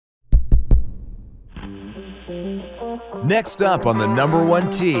Next up on the number one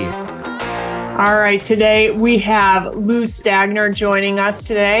tee. All right, today we have Lou Stagner joining us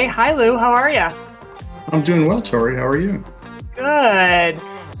today. Hi, Lou. How are you? I'm doing well, Tori. How are you? Good.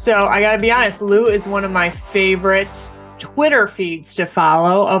 So I got to be honest, Lou is one of my favorite Twitter feeds to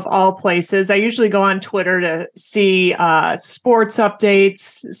follow of all places. I usually go on Twitter to see sports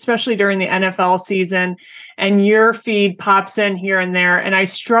updates, especially during the NFL season, and your feed pops in here and there. And I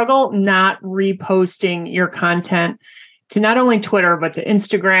struggle not reposting your content to not only Twitter, but to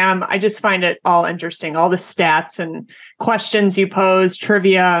Instagram. I just find it all interesting. All the stats and questions you pose,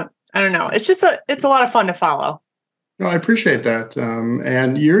 trivia. I don't know. It's a lot of fun to follow. No, I appreciate that.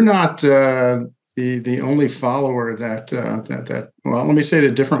 And you're not the only follower that well, let me say it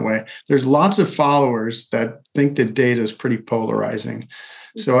a different way. There's lots of followers that think that data is pretty polarizing.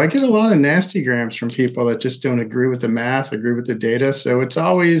 So I get a lot of nasty grams from people that just don't agree with the math, agree with the data. So it's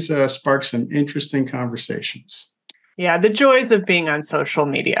always sparked some interesting conversations. Yeah, the joys of being on social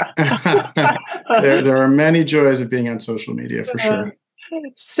media. there are many joys of being on social media, for sure.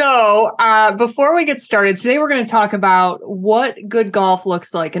 So before we get started, today we're going to talk about what good golf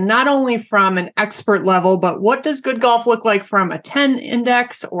looks like, and not only from an expert level, but what does good golf look like from a 10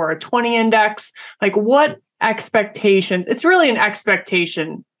 index or a 20 index? Like, what expectations? It's really an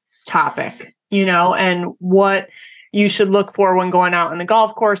expectation topic, and what you should look for when going out on the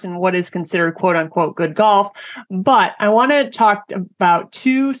golf course and what is considered quote unquote good golf. But I want to talk about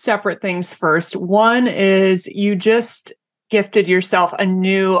two separate things first. One is you just gifted yourself a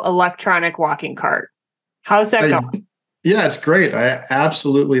new electronic walking cart. How's that going? Yeah, it's great. I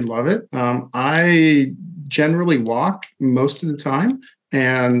absolutely love it. I generally walk most of the time,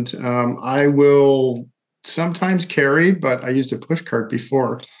 and I will sometimes carry, but I used a push cart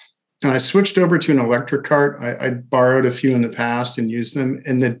before. And I switched over to an electric cart. I borrowed a few in the past and used them.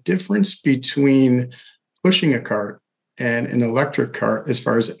 And the difference between pushing a cart and an electric cart, as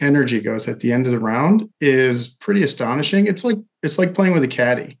far as energy goes at the end of the round, is pretty astonishing. It's like playing with a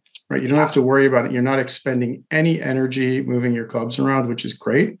caddy, right? You don't have to worry about it. You're not expending any energy moving your clubs around, which is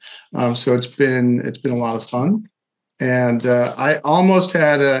great. So it's been a lot of fun. And I almost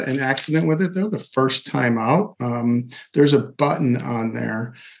had an accident with it, though, the first time out. There's a button on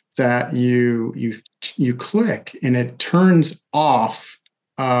there that you click, and it turns off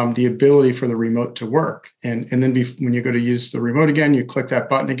the ability for the remote to work. And then when you go to use the remote again, you click that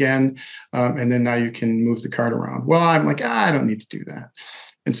button again, and then now you can move the cart around. Well, I'm like, I don't need to do that.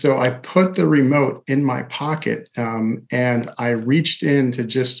 And so I put the remote in my pocket, and I reached in to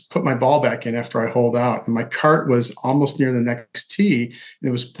just put my ball back in after I holed out. And my cart was almost near the next tee, and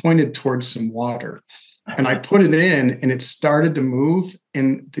it was pointed towards some water. And I put it in, and it started to move.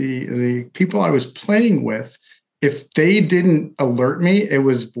 And the people I was playing with, if they didn't alert me, it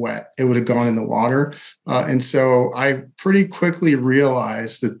was wet. It would have gone in the water. And so I pretty quickly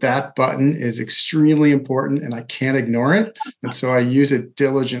realized that button is extremely important, and I can't ignore it. And so I use it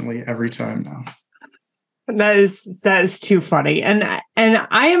diligently every time now. That is too funny. And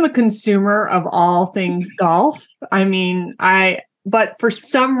I am a consumer of all things golf. I mean, but for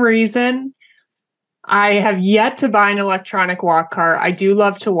some reason, I have yet to buy an electronic walk cart. I do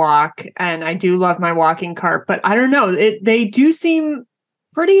love to walk, and I do love my walking cart, but I don't know. They do seem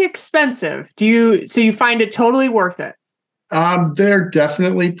pretty expensive. So you find it totally worth it? They're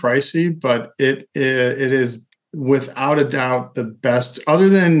definitely pricey, but it is without a doubt the best. Other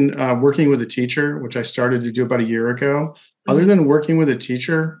than working with a teacher, which I started to do about a year ago, other than working with a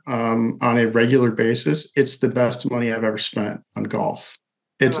teacher on a regular basis, it's the best money I've ever spent on golf.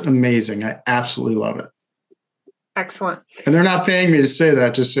 It's amazing. I absolutely love it. Excellent. And they're not paying me to say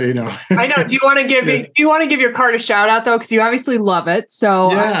that, just so you know. I know. Do you want to give your cart a shout out, though? Because you obviously love it.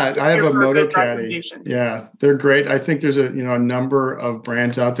 So yeah, I have a Moto Caddy. Yeah, they're great. I think there's a number of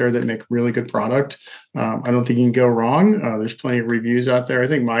brands out there that make really good product. I don't think you can go wrong. There's plenty of reviews out there. I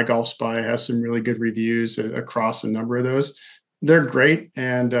think My Golf Spy has some really good reviews across a number of those. They're great.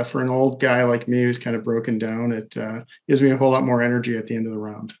 And for an old guy like me who's kind of broken down, it gives me a whole lot more energy at the end of the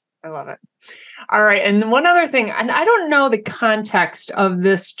round. I love it. All right. And one other thing, and I don't know the context of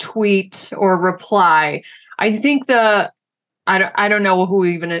this tweet or reply. I think I don't know who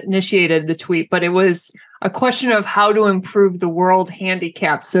even initiated the tweet, but it was a question of how to improve the world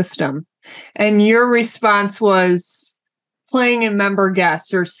handicap system. And your response was playing in member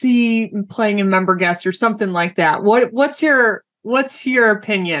guests, or playing in member guests, or something like that. What's your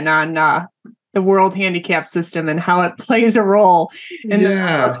opinion on the world handicap system and how it plays a role in the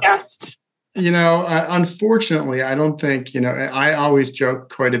member guest? Unfortunately, I don't think, I always joke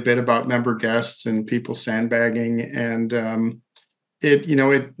quite a bit about member guests and people sandbagging. And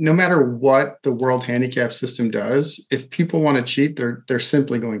no matter what the world handicap system does, if people want to cheat, they're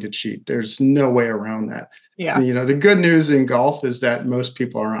simply going to cheat. There's no way around that. Yeah. The good news in golf is that most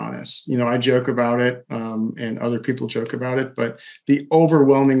people are honest. I joke about it, and other people joke about it, but the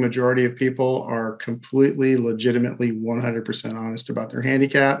overwhelming majority of people are completely, legitimately, 100% honest about their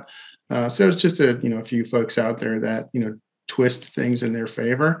handicap. So it's just a few folks out there that twist things in their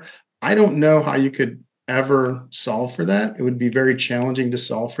favor. I don't know how you could ever solve for that. It would be very challenging to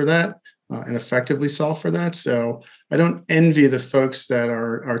solve for that and effectively solve for that. So I don't envy the folks that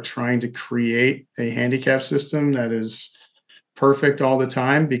are trying to create a handicap system that is perfect all the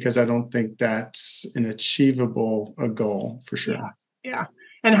time, because I don't think that's an achievable goal for sure. Yeah.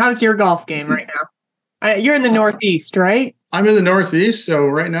 And how's your golf game right now? You're in the Northeast, right? I'm in the Northeast. So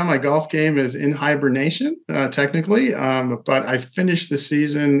right now my golf game is in hibernation, technically. But I finished the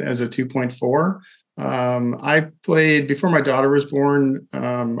season as a 2.4. I played before my daughter was born.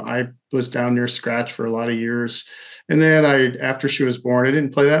 I was down near scratch for a lot of years. And then after she was born, I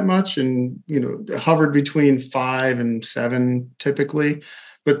didn't play that much, and, hovered between 5 and 7 typically.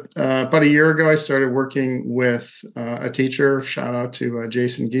 But about a year ago, I started working with a teacher. Shout out to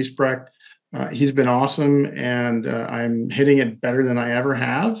Jason Giesbrecht. He's been awesome, and I'm hitting it better than I ever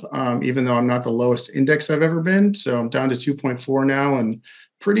have, even though I'm not the lowest index I've ever been. So I'm down to 2.4 now, and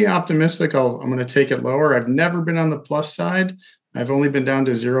pretty optimistic I'm going to take it lower. I've never been on the plus side. I've only been down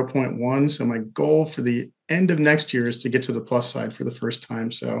to 0.1. So my goal for the end of next year is to get to the plus side for the first time.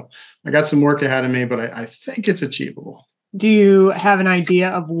 So I got some work ahead of me, but I think it's achievable. Do you have an idea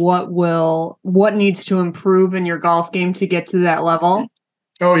of what needs to improve in your golf game to get to that level?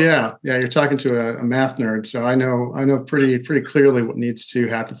 Oh yeah. You're talking to a math nerd, so I know pretty clearly what needs to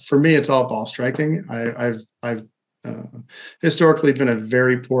happen. For me, it's all ball striking. I've historically been a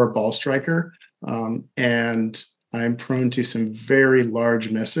very poor ball striker, and I'm prone to some very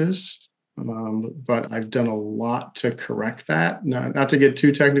large misses. But I've done a lot to correct that. Not to get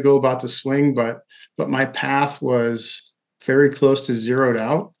too technical about the swing, but my path was very close to zeroed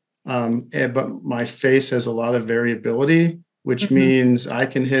out. But my face has a lot of variability, which means I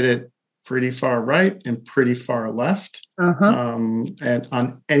can hit it pretty far right and pretty far left, and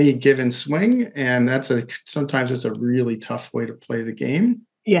on any given swing. And sometimes it's a really tough way to play the game.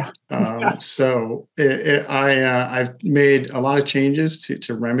 Yeah. So I've made a lot of changes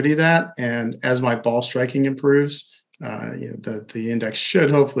to remedy that. And as my ball striking improves, the index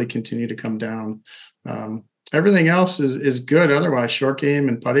should hopefully continue to come down. Everything else is good. Otherwise, short game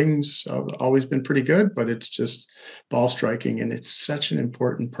and putting's always been pretty good, but it's just ball striking, and it's such an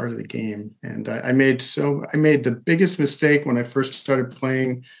important part of the game. And I made the biggest mistake when I first started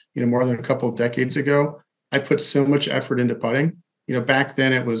playing, more than a couple of decades ago. I put so much effort into putting. Back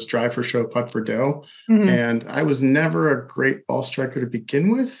then it was drive for show, putt for dough, and I was never a great ball striker to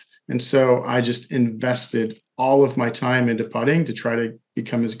begin with. And so I just invested all of my time into putting to try to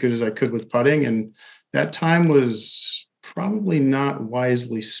become as good as I could with putting. And that time was probably not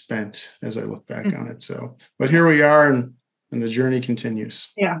wisely spent as I look back on it. So, but here we are, and the journey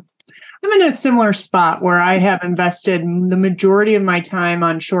continues. Yeah. I'm in a similar spot where I have invested the majority of my time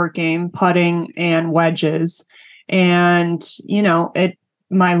on short game, putting, and wedges. And,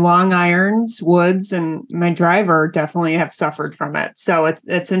 my long irons, woods, and my driver definitely have suffered from it. So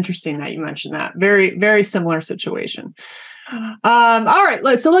it's interesting that you mentioned that. Very, very similar situation. All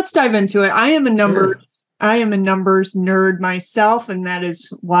right. So let's dive into it. I am a numbers nerd myself, and that is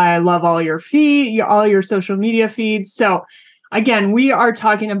why I love all your social media feeds. So again, we are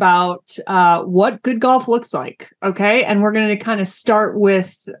talking about what good golf looks like. Okay. And we're going to kind of start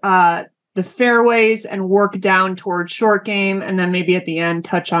with the fairways and work down towards short game. And then maybe at the end,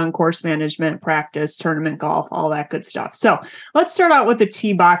 touch on course management, practice, tournament golf, all that good stuff. So let's start out with the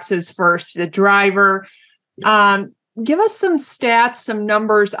tee boxes first, the driver. Give us some stats, some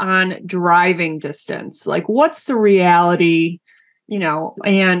numbers on driving distance. Like, what's the reality,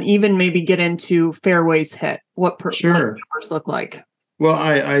 and even maybe get into fairways hit. What numbers look like? Well,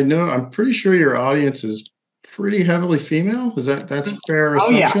 I know, I'm pretty sure your audience is pretty heavily female. That's a fair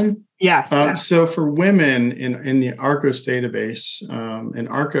assumption? Yeah. Yes. So for women in the Arccos database, and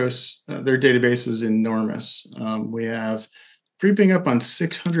Arccos, their database is enormous. We have creeping up on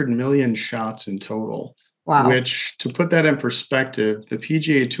 600 million shots in total. Wow. Which, to put that in perspective, the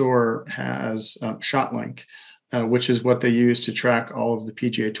PGA Tour has ShotLink, which is what they use to track all of the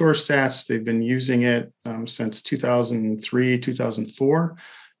PGA Tour stats. They've been using it since 2003, 2004.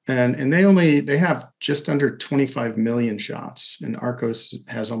 and they have just under 25 million shots, and Arccos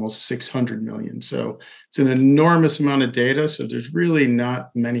has almost 600 million. So it's an enormous amount of data. So there's really not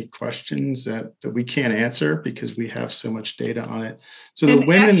many questions that we can't answer because we have so much data on it. So the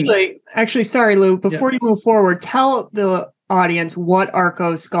women actually, sorry, Lou, before you move forward, tell the audience what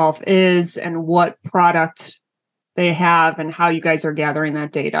Arccos Golf is and what product they have and how you guys are gathering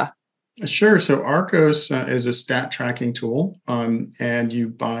that data. Sure. So Arccos is a stat tracking tool, and you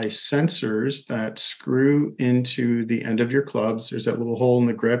buy sensors that screw into the end of your clubs. There's that little hole in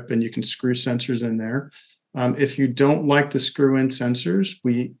the grip, and you can screw sensors in there. If you don't like the screw-in sensors,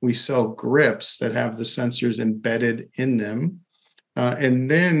 we sell grips that have the sensors embedded in them.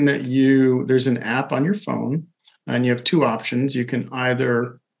 And then there's an app on your phone, and you have two options. You can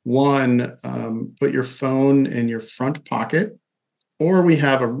either, one, put your phone in your front pocket, or we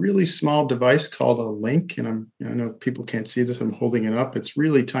have a really small device called a Link, and I know people can't see this. I'm holding it up. It's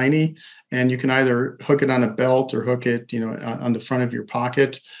really tiny, and you can either hook it on a belt or hook it, on the front of your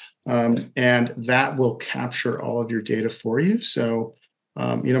pocket, and that will capture all of your data for you. So,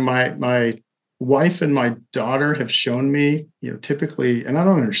 my wife and my daughter have shown me, typically, and I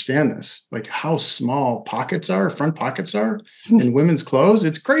don't understand this, like how small front pockets are in women's clothes.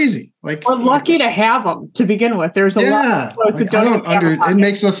 It's crazy. Like, we're lucky to have them to begin with. There's a lot of clothes that don't it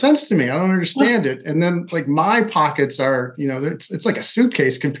makes no sense to me. I don't understand it. And then like my pockets are, it's like a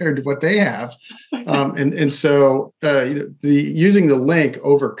suitcase compared to what they have. So using the Link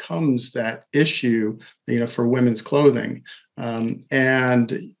overcomes that issue, for women's clothing.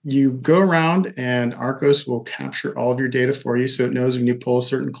 And you go around and Arccos will capture all of your data for you. So it knows when you pull a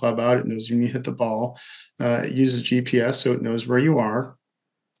certain club out, it knows when you hit the ball, it uses GPS, so it knows where you are.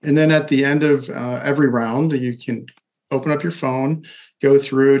 And then at the end of every round, you can open up your phone, go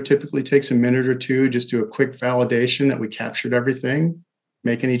through. It typically takes a minute or two, just do a quick validation that we captured everything,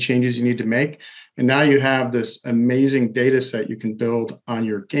 make any changes you need to make. And now you have this amazing data set you can build on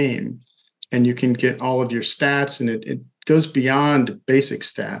your game. And you can get all of your stats, and it goes beyond basic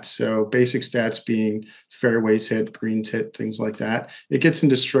stats. So basic stats being fairways hit, greens hit, things like that. It gets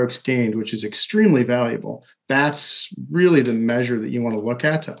into strokes gained, which is extremely valuable. That's really the measure that you want to look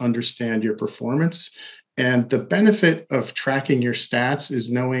at to understand your performance. And the benefit of tracking your stats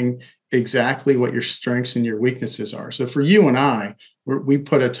is knowing exactly what your strengths and your weaknesses are. So for you and I, we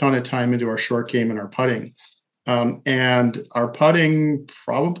put a ton of time into our short game and our putting. And our putting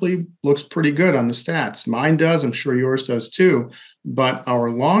probably looks pretty good on the stats. Mine does. I'm sure yours does too. But our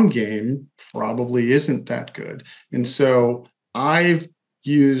long game probably isn't that good. And so I've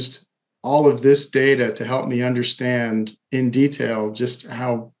used all of this data to help me understand in detail just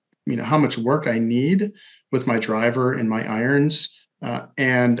how much work I need with my driver and my irons.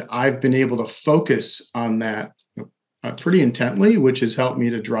 And I've been able to focus on that pretty intently, which has helped me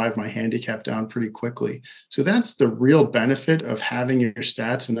to drive my handicap down pretty quickly. So that's the real benefit of having your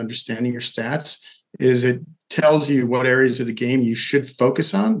stats and understanding your stats, is it tells you what areas of the game you should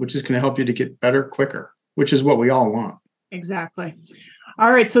focus on, which is going to help you to get better quicker, which is what we all want. Exactly.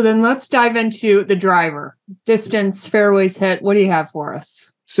 All right. So then let's dive into the driver. Distance, fairways hit. What do you have for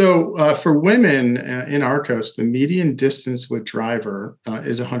us? So for women in Arccos, the median distance with driver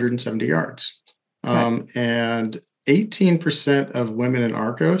is 170 yards. Okay. And 18% of women in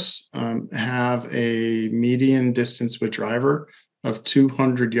Arccos have a median distance with driver of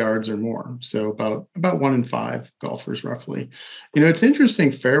 200 yards or more. So about 1 in 5 golfers, roughly. It's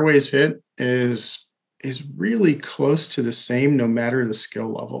interesting. Fairways hit is really close to the same, no matter the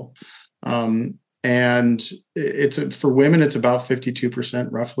skill level. And for women, it's about 52%,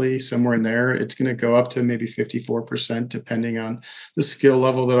 roughly, somewhere in there. It's going to go up to maybe 54%, depending on the skill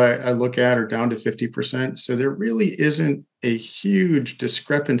level that I look at, or down to 50%. So there really isn't a huge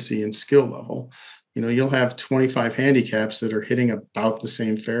discrepancy in skill level. You'll have 25 handicaps that are hitting about the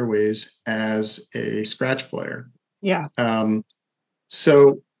same fairways as a scratch player. Yeah.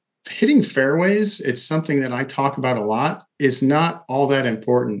 So hitting fairways, it's something that I talk about a lot. It's not all that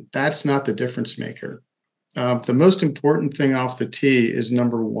important. That's not the difference maker. The most important thing off the tee is,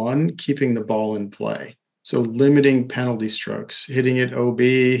 number one, keeping the ball in play. So limiting penalty strokes, hitting it OB,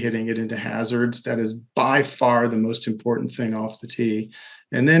 hitting it into hazards. That is by far the most important thing off the tee.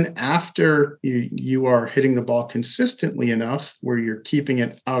 And then after you are hitting the ball consistently enough where you're keeping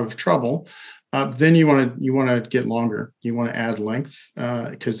it out of trouble, then you want to get longer. You want to add length,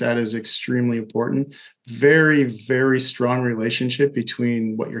 because that is extremely important. Very, very strong relationship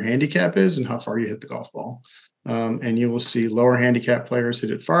between what your handicap is and how far you hit the golf ball. And you will see lower handicap players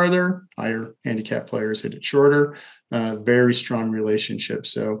hit it farther, higher handicap players hit it shorter. Very strong relationship.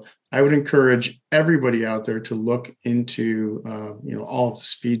 So I would encourage everybody out there to look into, all of the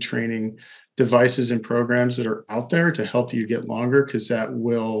speed training devices and programs that are out there to help you get longer, because that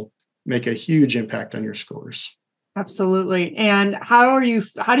will make a huge impact on your scores. Absolutely. And how do you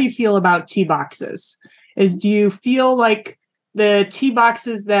feel about tee boxes? Do you feel like the tee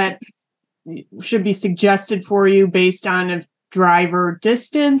boxes that should be suggested for you based on a driver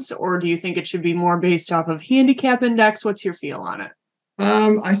distance, or do you think it should be more based off of handicap index? What's your feel on it?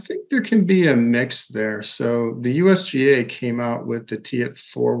 I think there can be a mix there. So the USGA came out with the Tee It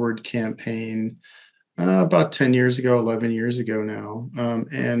Forward campaign about 10 years ago, 11 years ago now.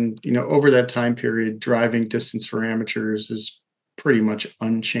 And, over that time period, driving distance for amateurs is pretty much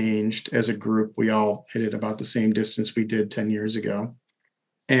unchanged. As a group, we all hit it about the same distance we did 10 years ago.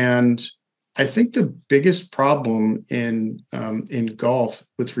 And I think the biggest problem in golf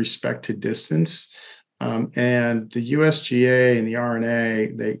with respect to distance, and the USGA and the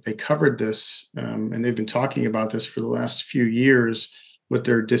R&A, they covered this, and they've been talking about this for the last few years with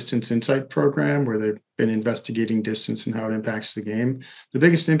their Distance Insight program, where they've been investigating distance and how it impacts the game. The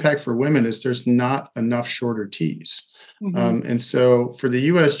biggest impact for women is there's not enough shorter tees. Mm-hmm. And so for the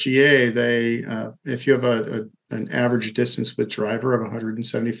USGA, they if you have an average distance with driver of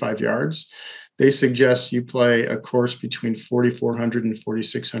 175 yards, they suggest you play a course between 4,400 and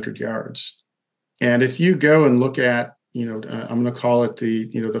 4,600 yards. And if you go and look at, I'm going to call it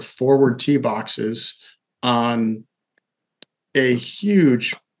the forward tee boxes on a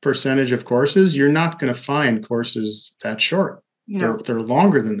huge percentage of courses, you're not going to find courses that short. Yeah. They're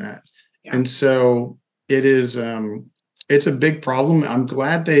longer than that. Yeah. And so it is, it's a big problem. I'm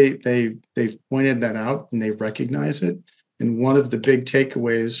glad they've pointed that out and they recognize it. And one of the big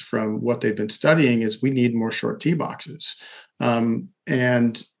takeaways from what they've been studying is we need more short tee boxes.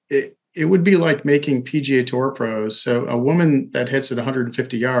 And it would be like making PGA Tour pros. So a woman that hits at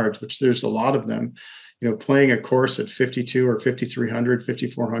 150 yards, which there's a lot of them, playing a course at 52 or 5,300,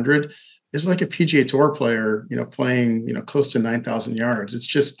 5,400 is like a PGA Tour player, playing, close to 9,000 yards. It's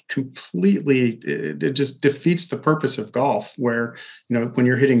just completely, it just defeats the purpose of golf, where, when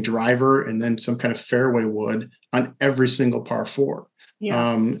you're hitting driver and then some kind of fairway wood on every single par four.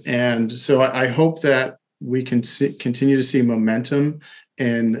 Yeah. And so I hope that we can continue to see momentum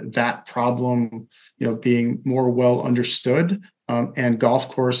in that problem, being more well understood, and golf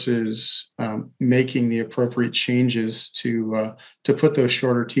courses making the appropriate changes to put those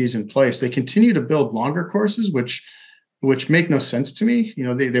shorter tees in place. They continue to build longer courses, which make no sense to me.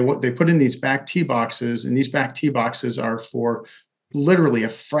 They put in these back tee boxes, and these back tee boxes are for literally a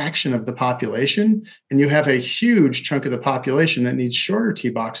fraction of the population, and you have a huge chunk of the population that needs shorter tee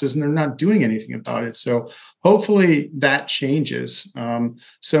boxes, and they're not doing anything about it. So hopefully that changes.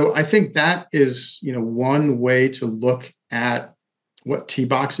 So I think that is, one way to look at what tee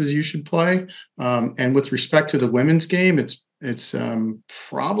boxes you should play. And with respect to the women's game, it's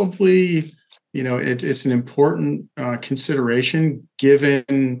probably, it's an important consideration,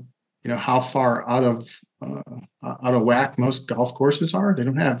 given, how far out of whack most golf courses are. They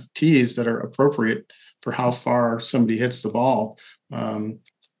don't have tees that are appropriate for how far somebody hits the ball.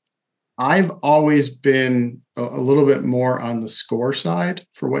 I've always been a little bit more on the score side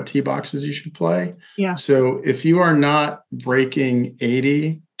for what tee boxes you should play. Yeah. So if you are not breaking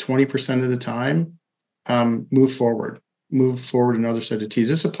 80, 20% of the time, move forward another set of tees.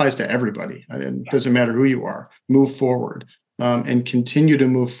 This applies to everybody. It doesn't matter who you are. Move forward. And continue to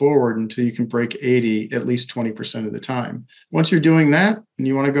move forward until you can break 80 at least 20% of the time. Once you're doing that and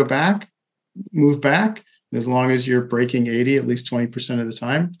you want to go back, move back. And as long as you're breaking 80 at least 20% of the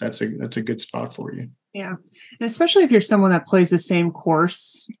time, that's a good spot for you. Yeah. And especially if you're someone that plays the same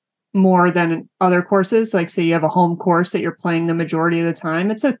course more than other courses, like say you have a home course that you're playing the majority of the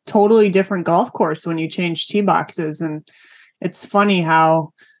time, it's a totally different golf course when you change tee boxes. And it's funny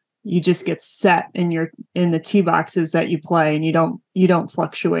how you just get set in the tee boxes that you play, and you don't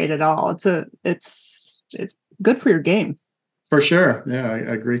fluctuate at all. It's good for your game. For sure. Yeah, I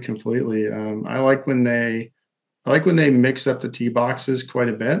agree completely. I like when they mix up the tee boxes quite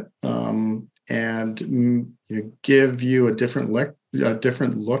a bit, and give you a different look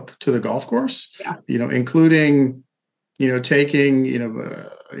to the golf course. Yeah. Including taking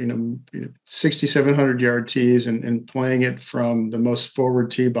 6,700 yard tees and playing it from the most forward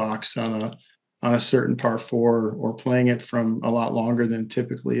tee box on a certain par four, or playing it from a lot longer than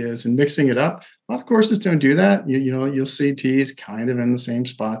typically is, and mixing it up. A lot of courses don't do that. You'll see tees kind of in the same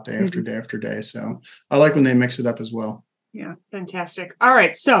spot day after day after day. So I like when they mix it up as well. Yeah, fantastic. All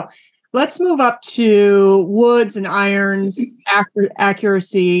right, so Let's move up to woods and irons,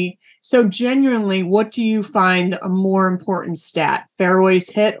 accuracy. So genuinely, what do you find a more important stat? Fairways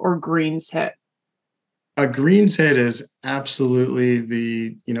hit or greens hit? A greens hit is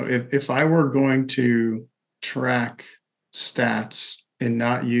absolutely if I were going to track stats and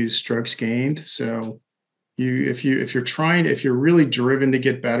not use strokes gained. So if you're really driven to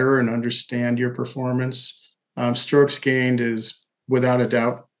get better and understand your performance, strokes gained is without a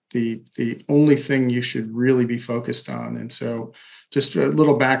doubt the only thing you should really be focused on. And so just a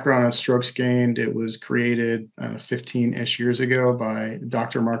little background on strokes gained. It was created 15-ish years ago by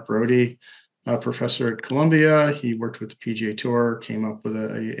Dr. Mark Brody, a professor at Columbia. He worked with the PGA Tour, came up with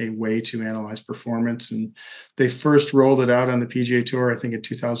a way to analyze performance. And they first rolled it out on the PGA Tour, I think in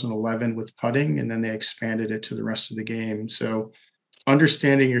 2011 with putting, and then they expanded it to the rest of the game. So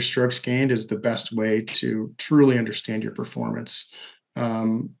understanding your strokes gained is the best way to truly understand your performance.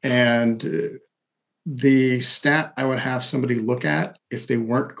 And the stat I would have somebody look at if they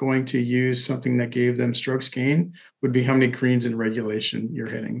weren't going to use something that gave them strokes gain would be how many greens in regulation you're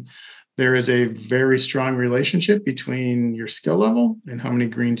hitting. There is a very strong relationship between your skill level and how many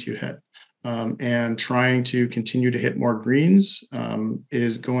greens you hit. And trying to continue to hit more greens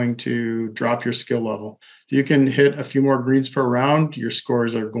is going to drop your skill level. If you can hit a few more greens per round, your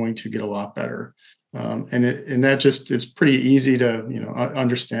scores are going to get a lot better. And that just, it's pretty easy to,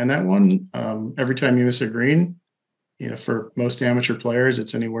 understand that one. Every time you miss a green, for most amateur players,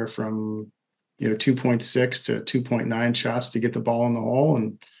 it's anywhere from, 2.6 to 2.9 shots to get the ball in the hole.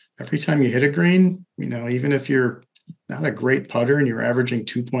 And every time you hit a green, even if you're not a great putter and you're averaging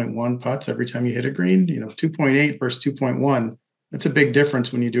 2.1 putts every time you hit a green, 2.8 versus 2.1, that's a big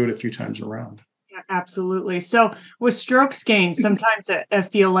difference when you do it a few times around. Yeah, absolutely. So with strokes gained, sometimes I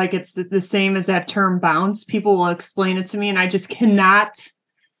feel like it's the same as that term bounce. People will explain it to me and I just cannot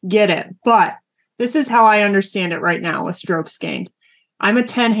get it. But this is how I understand it right now with strokes gained. I'm a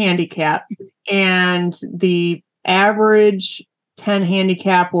 10 handicap and the average 10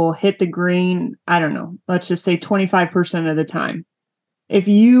 handicap will hit the green, I don't know, let's just say 25% of the time. If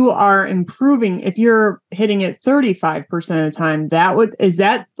you are improving, if you're hitting it 35% of the time, is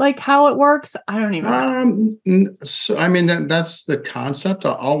that like how it works? I don't even know. So, that's the concept.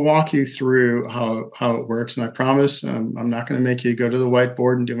 I'll walk you through how it works. And I promise I'm not going to make you go to the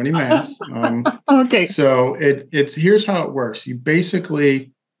whiteboard and do any math. Okay. So here's how it works. You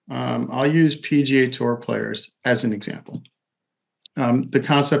basically, I'll use PGA Tour players as an example. The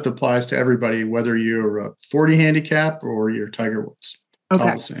concept applies to everybody, whether you're a 40 handicap or you're Tiger Woods. Okay.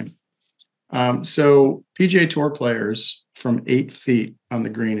 All the same. So PGA Tour players from 8 feet on the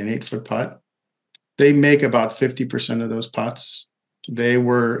green, an 8-foot putt, they make about 50% of those putts. They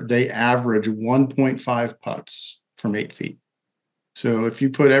average 1.5 putts from 8 feet. So if you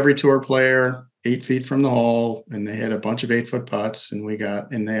put every tour player 8 feet from the hole and they hit a bunch of 8-foot putts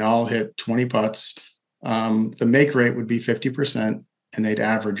and they all hit 20 putts, the make rate would be 50% and they'd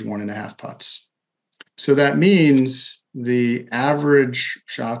average 1.5 putts. So that means the average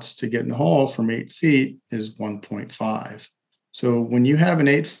shots to get in the hole from 8 feet is 1.5. So when you have an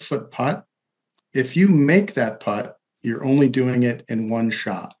 8-foot putt, if you make that putt, you're only doing it in one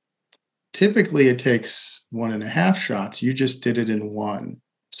shot. Typically it takes 1.5 shots. You just did it in one.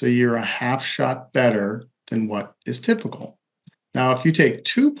 So you're a half shot better than what is typical. Now, if you take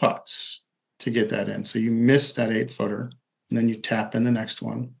 2 putts to get that in, so you miss that 8-footer and then you tap in the next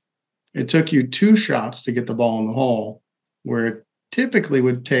one, it took you 2 shots to get the ball in the hole, where it typically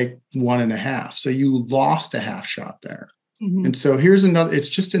would take 1.5. So you lost a half shot there. Mm-hmm. And so it's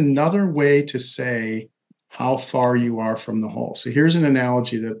just another way to say how far you are from the hole. So here's an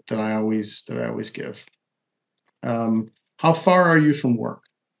analogy that I always give. How far are you from work?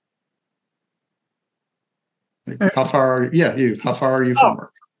 How far are you from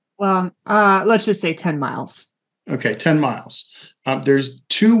work? Well, let's just say 10 miles. Okay, 10 miles. There's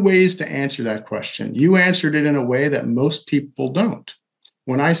 2 ways to answer that question. You answered it in a way that most people don't.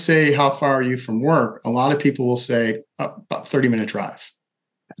 When I say, how far are you from work? A lot of people will say about 30-minute drive.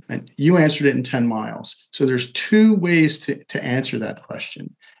 And you answered it in 10 miles. So there's 2 ways to answer that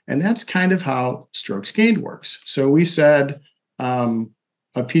question. And that's kind of how strokes gained works. So we said a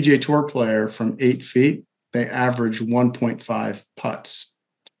PGA Tour player from 8 feet, they average 1.5 putts.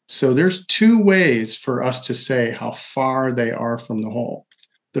 So there's 2 ways for us to say how far they are from the hole.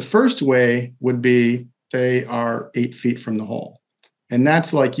 The first way would be they are 8 feet from the hole. And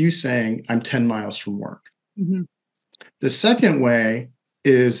that's like you saying, I'm 10 miles from work. Mm-hmm. The second way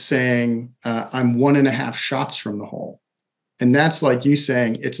is saying I'm 1.5 shots from the hole. And that's like you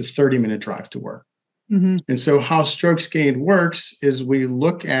saying it's a 30-minute drive to work. Mm-hmm. And so how strokes gained works is we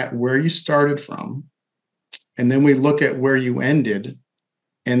look at where you started from, and then we look at where you ended.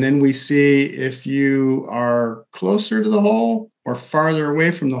 And then we see if you are closer to the hole or farther away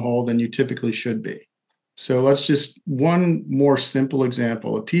from the hole than you typically should be. So let's just one more simple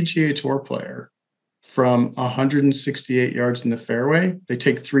example. A PGA Tour player from 168 yards in the fairway, they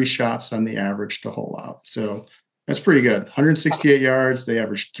take 3 shots on the average to hole out. So that's pretty good. 168 yards, they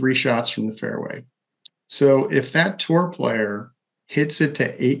average 3 shots from the fairway. So if that tour player hits it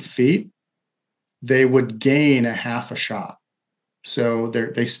to 8 feet, they would gain a half a shot. So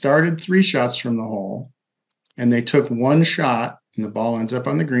they started 3 shots from the hole, and they took 1 shot, and the ball ends up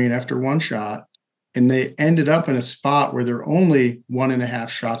on the green after 1 shot, and they ended up in a spot where they're only 1.5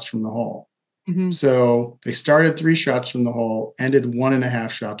 shots from the hole. Mm-hmm. So they started 3 shots from the hole, ended 1.5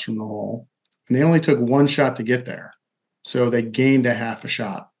 shots from the hole, and they only took 1 shot to get there. So they gained a half a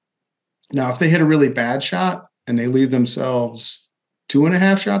shot. Now, if they hit a really bad shot and they leave themselves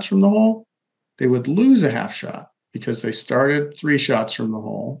 2.5 shots from the hole, they would lose a half shot, because they started 3 shots from the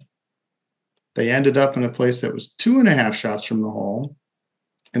hole. They ended up in a place that was 2.5 shots from the hole,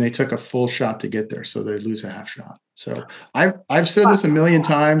 and they took a full shot to get there. So they lose a half shot. So I've said this a million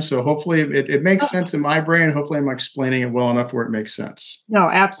times. So hopefully it makes sense in my brain. Hopefully I'm explaining it well enough where it makes sense. No,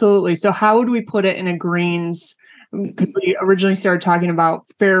 absolutely. So how would we put it in a greens? Because we originally started talking about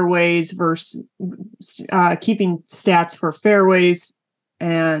fairways versus keeping stats for fairways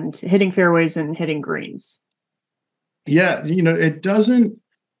and hitting fairways and hitting greens. Yeah, it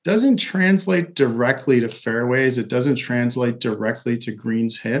doesn't translate directly to fairways. It doesn't translate directly to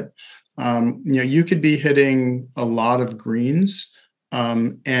greens hit. You could be hitting a lot of greens,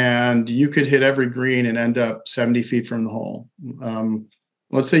 and you could hit every green and end up 70 feet from the hole.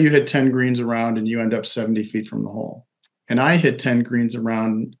 Let's say you hit 10 greens around and you end up 70 feet from the hole. And I hit 10 greens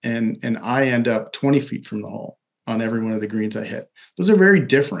around and I end up 20 feet from the hole on every one of the greens I hit. Those are very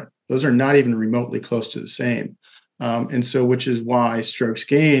different. Those are not even remotely close to the same. And so, which is why strokes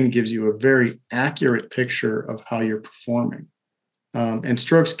gain gives you a very accurate picture of how you're performing. And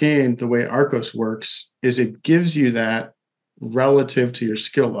strokes gain, the way Arccos works, is it gives you that relative to your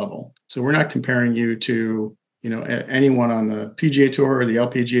skill level. So we're not comparing you to, anyone on the PGA Tour or the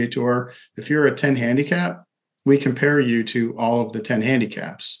LPGA Tour. If you're a 10 handicap, we compare you to all of the 10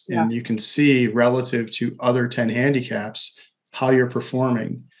 handicaps, and you can see relative to other 10 handicaps how you're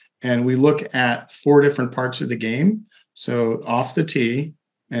performing. And we look at 4 different parts of the game. So off the tee,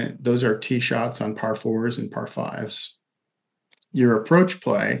 and those are tee shots on par 4s and par 5s. Your approach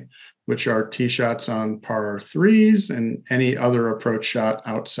play, which are tee shots on par 3s and any other approach shot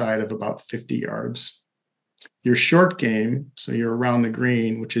outside of about 50 yards. Your short game, so you're around the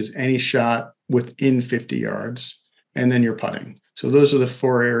green, which is any shot within 50 yards, and then your putting. So those are the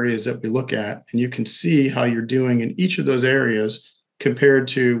 4 areas that we look at, and you can see how you're doing in each of those areas compared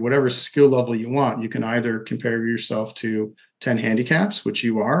to whatever skill level you want. You can either compare yourself to 10 handicaps, which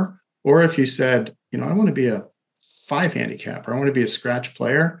you are, or if you said, I want to be a 5 handicap, or I want to be a scratch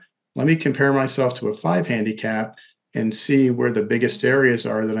player, let me compare myself to a 5 handicap and see where the biggest areas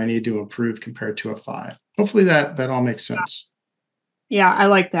are that I need to improve compared to a 5. Hopefully that all makes sense. Yeah, I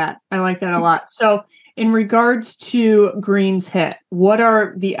like that. I like that a lot. So in regards to greens hit, what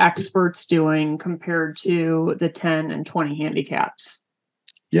are the experts doing compared to the 10 and 20 handicaps?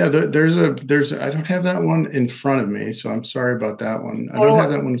 Yeah, there's I don't have that one in front of me, so I'm sorry about that one. I don't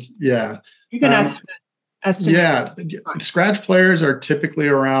have that one. Yeah. You can estimate. Yeah. Scratch players are typically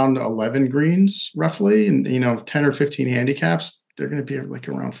around 11 greens roughly, and 10 or 15 handicaps, they're going to be like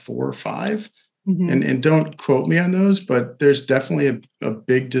around 4 or 5. Mm-hmm. And don't quote me on those, but there's definitely a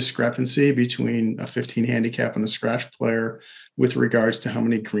big discrepancy between a 15 handicap and a scratch player with regards to how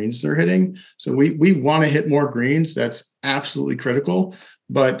many greens they're hitting. So we want to hit more greens. That's absolutely critical.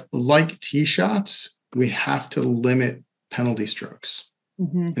 But like tee shots, we have to limit penalty strokes.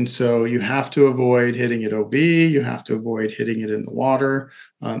 Mm-hmm. And so you have to avoid hitting it OB. You have to avoid hitting it in the water.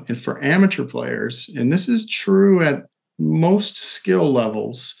 And for amateur players, and this is true at most skill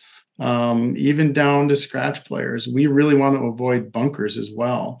levels, even down to scratch players, we really want to avoid bunkers as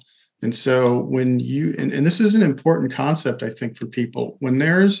well. And so when you, and this is an important concept, I think, for people, when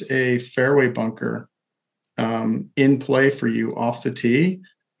there's a fairway bunker in play for you off the tee,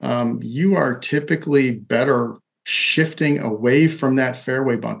 you are typically better shifting away from that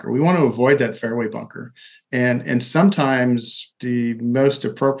fairway bunker. We want to avoid that fairway bunker. And sometimes the most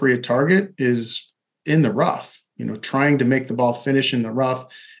appropriate target is in the rough, trying to make the ball finish in the rough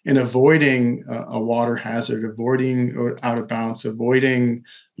and avoiding a water hazard, avoiding out of bounds, avoiding,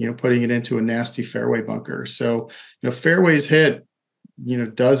 putting it into a nasty fairway bunker. So, fairways hit,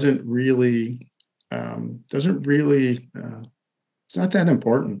 doesn't really doesn't really, it's not that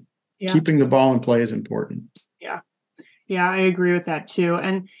important. Yeah. Keeping the ball in play is important. Yeah. Yeah, I agree with that too.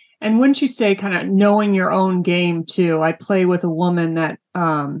 And wouldn't you say kind of knowing your own game too? I play with a woman that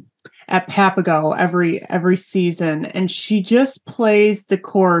at Papago every season, and she just plays the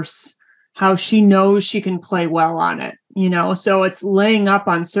course how she knows she can play well on it. So it's laying up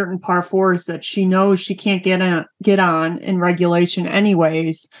on certain par fours that she knows she can't get on in regulation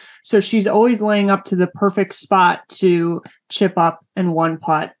anyways. So she's always laying up to the perfect spot to chip up and one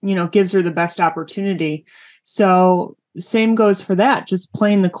putt, gives her the best opportunity. So same goes for that, just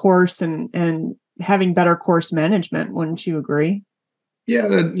playing the course and having better course management. Wouldn't you agree? Yeah,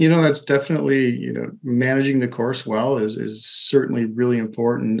 that's definitely, managing the course well is certainly really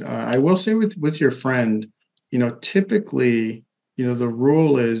important. I will say with your friend, typically, the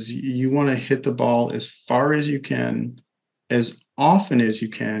rule is you want to hit the ball as far as you can, as often as you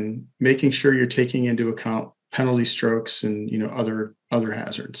can, making sure you're taking into account penalty strokes and, other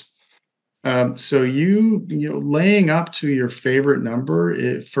hazards. So laying up to your favorite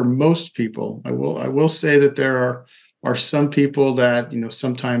number for most people, I will say that there are some people that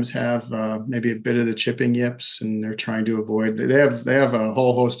sometimes have maybe a bit of the chipping yips, and they're trying to avoid. They have a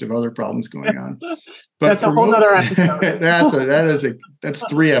whole host of other problems going on. But that's a whole other episode. that's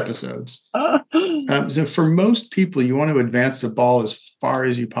 3 episodes. So for most people, you want to advance the ball as far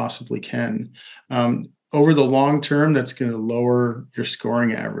as you possibly can. Over the long term, that's going to lower your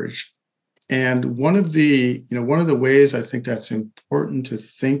scoring average. And one of the ways I think that's important to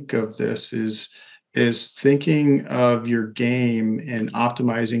think of this is thinking of your game and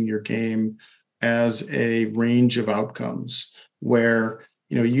optimizing your game as a range of outcomes where,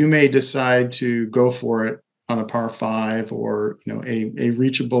 you may decide to go for it on a par 5 or, a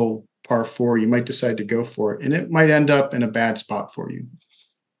reachable par 4. You might decide to go for it, and it might end up in a bad spot for you.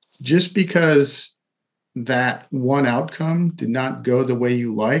 Just because that one outcome did not go the way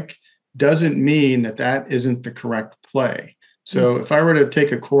you like doesn't mean that isn't the correct play. So if I were to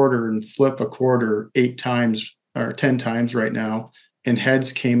take a quarter and flip a quarter 8 times or 10 times right now, and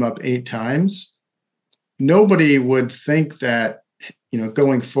heads came up 8 times, nobody would think that,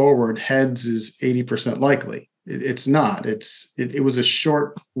 going forward, heads is 80% likely. It's not. It was a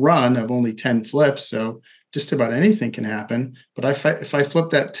short run of only 10 flips, so just about anything can happen. But if I flip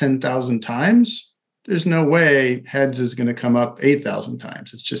that 10,000 times, there's no way heads is going to come up 8,000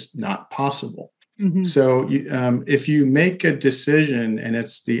 times. It's just not possible. Mm-hmm. So if you make a decision and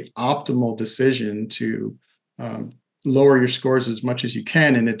it's the optimal decision to lower your scores as much as you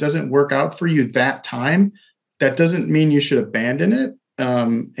can, and it doesn't work out for you that time, that doesn't mean you should abandon it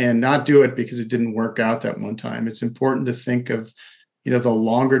and not do it because it didn't work out that one time. It's important to think of, the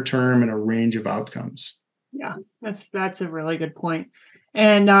longer term and a range of outcomes. Yeah, that's a really good point.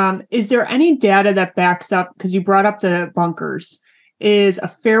 And is there any data that backs up, because you brought up the bunkers, is a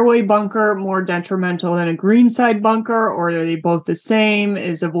fairway bunker more detrimental than a greenside bunker, or are they both the same?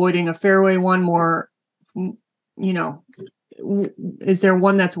 Is avoiding a fairway one more, is there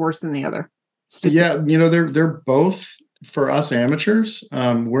one that's worse than the other? Yeah, they're both, for us amateurs,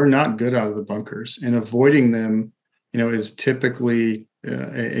 we're not good out of the bunkers, and avoiding them, is typically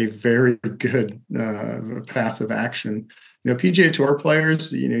a very good path of action. PGA Tour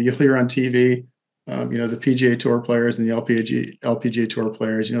players, you'll hear on TV, the PGA Tour players and the LPGA Tour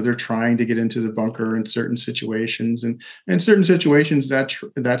players, they're trying to get into the bunker in certain situations, and in certain situations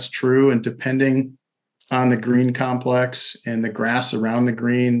that's true. And depending on the green complex and the grass around the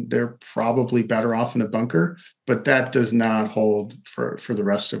green, they're probably better off in a bunker. But that does not hold for the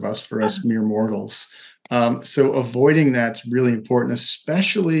rest of us, for us mere mortals. So avoiding that's really important,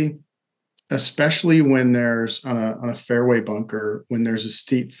 especially when there's on a fairway bunker, when there's a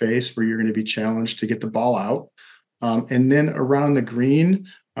steep face where you're going to be challenged to get the ball out. And then around the green,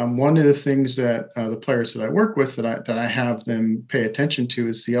 one of the things that the players that I work with that I have them pay attention to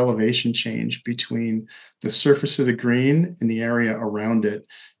is the elevation change between the surface of the green and the area around it.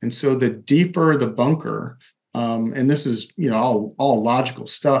 And so the deeper the bunker, and this is all logical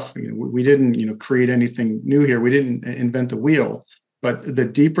stuff. We didn't create anything new here. We didn't invent the wheel. But the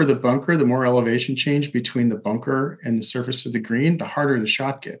deeper the bunker, the more elevation change between the bunker and the surface of the green, the harder the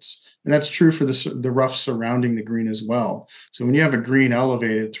shot gets. And that's true for the rough surrounding the green as well. So when you have a green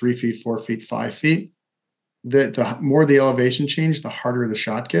elevated 3 feet, 4 feet, 5 feet, the more the elevation change, the harder the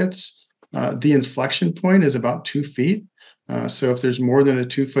shot gets. The inflection point is about 2 feet. So if there's more than a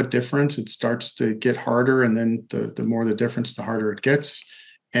 2 foot difference, it starts to get harder. And then the more the difference, the harder it gets.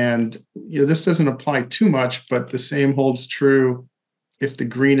 And this doesn't apply too much, but the same holds true if the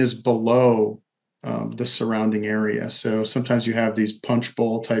green is below the surrounding area. So sometimes you have these punch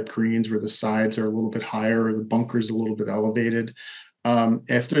bowl type greens where the sides are a little bit higher or the bunker's a little bit elevated.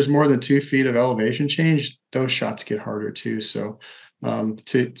 If there's more than 2 feet of elevation change, those shots get harder too. So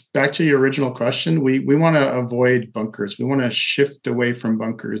back to your original question, we want to avoid bunkers. We want to shift away from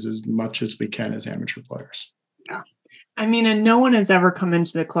bunkers as much as we can as amateur players. Yeah. I mean, and no one has ever come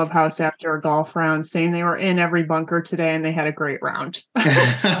into the clubhouse after a golf round saying they were in every bunker today and they had a great round.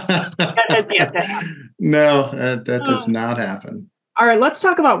 That has yet to happen. No, that does not happen. All right, let's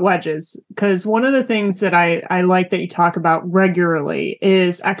talk about wedges, because one of the things that I like that you talk about regularly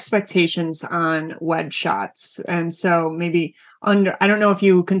is expectations on wedge shots. And so maybe I don't know if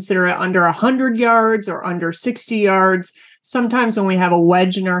you consider it under 100 yards or under 60 yards. Sometimes when we have a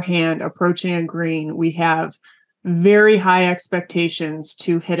wedge in our hand approaching a green, we have very high expectations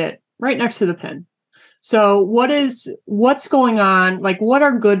to hit it right next to the pin. So what's going on? Like, what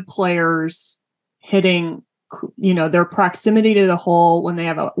are good players hitting, their proximity to the hole when they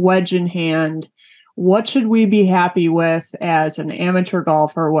have a wedge in hand? What should we be happy with as an amateur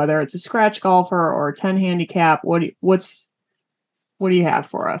golfer, whether it's a scratch golfer or a 10 handicap? What do you have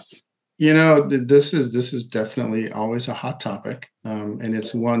for us? This is definitely always a hot topic. And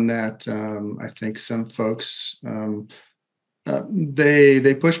it's one that I think some folks,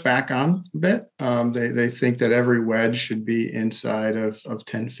 they push back on a bit. They think that every wedge should be inside of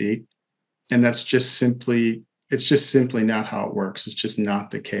 10 feet. And it's just simply not how it works. It's just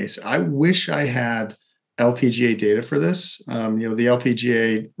not the case. I wish I had LPGA data for this. The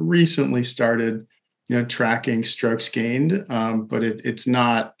LPGA recently started, tracking strokes gained, but it's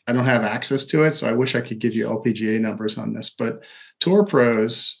not, I don't have access to it. So I wish I could give you LPGA numbers on this, but tour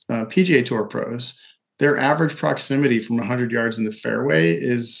pros, PGA Tour pros, their average proximity from 100 yards in the fairway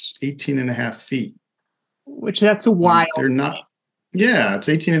is 18 and a half feet. Which that's a wild. They're not. Yeah, it's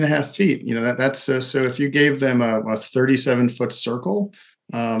 18 and a half feet. That's so if you gave them a 37-foot circle,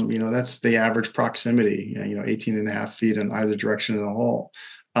 that's the average proximity, 18 and a half feet in either direction of the hole.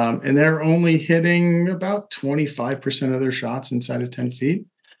 And they're only hitting about 25% of their shots inside of 10 feet.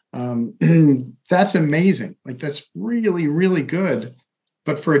 That's amazing. Like, that's really, really good.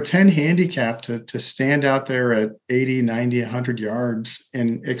 But for a 10 handicap to stand out there at 80, 90, 100 yards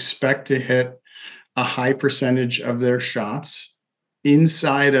and expect to hit a high percentage of their shots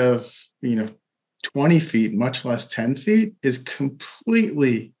inside of 20 feet, much less 10 feet, is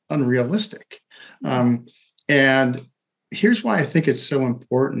completely unrealistic. And here's why I think it's so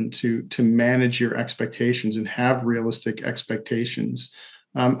important to manage your expectations and have realistic expectations.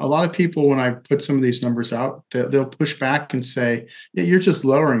 A lot of people, when I put some of these numbers out, they'll push back and say, yeah, you're just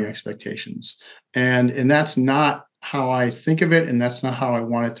lowering expectations. And that's not how I think of it, and that's not how I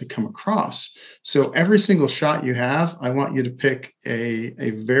want it to come across. So every single shot you have, I want you to pick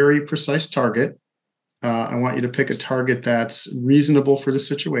a very precise target. I want you to pick a target that's reasonable for the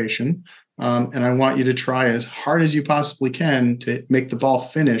situation. And I want you to try as hard as you possibly can to make the ball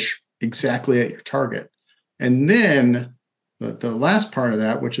finish exactly at your target. And then the last part of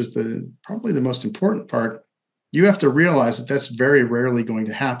that, which is probably the most important part, you have to realize that that's very rarely going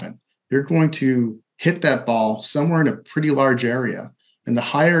to happen. You're going to hit that ball somewhere in a pretty large area. And the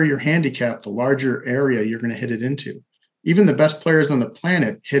higher your handicap, the larger area you're going to hit it into. Even the best players on the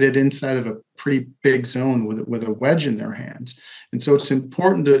planet hit it inside of a pretty big zone with a wedge in their hands. And so it's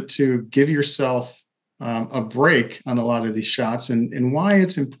important to give yourself a break on a lot of these shots. And why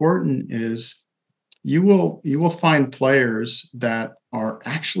it's important is you will find players that are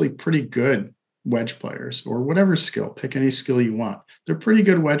actually pretty good wedge players, or whatever skill, pick any skill you want. They're pretty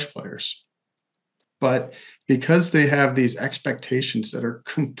good wedge players. But because they have these expectations that are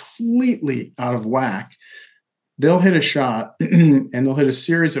completely out of whack, they'll hit a shot and they'll hit a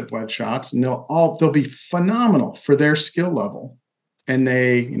series of wedge shots, and they'll be phenomenal for their skill level. And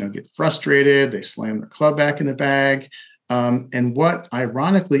they, get frustrated. They slam their club back in the bag. And what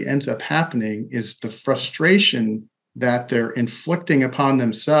ironically ends up happening is the frustration that they're inflicting upon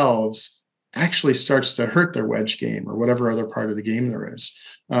themselves actually starts to hurt their wedge game or whatever other part of the game there is.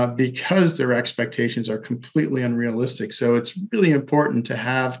 Because their expectations are completely unrealistic. So it's really important to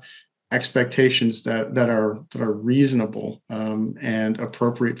have expectations that are reasonable and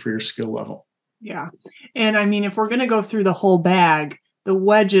appropriate for your skill level. Yeah. And I mean, if we're going to go through the whole bag, the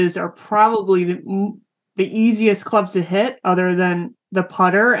wedges are probably the easiest clubs to hit other than the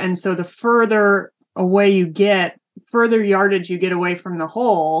putter. And so the further away you get, further yardage you get away from the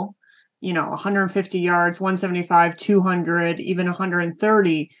hole, 150 yards, 175, 200, even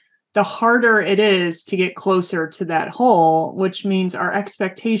 130, the harder it is to get closer to that hole, which means our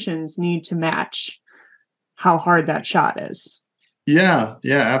expectations need to match how hard that shot is. Yeah,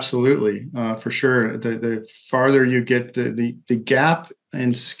 yeah, absolutely. For sure. The farther you get, the gap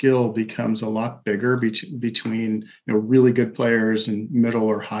in skill becomes a lot bigger between, really good players and middle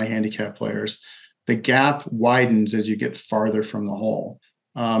or high handicap players. The gap widens as you get farther from the hole.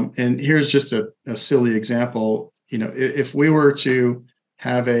 And here's just a silly example. If we were to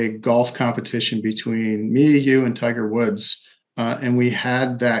have a golf competition between me, you, and Tiger Woods, and we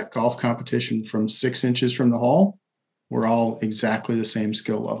had that golf competition from 6 inches from the hole, we're all exactly the same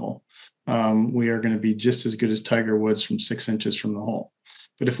skill level. We are going to be just as good as Tiger Woods from 6 inches from the hole.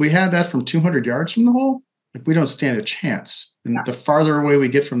 But if we had that from 200 yards from the hole, like, we don't stand a chance. And the farther away we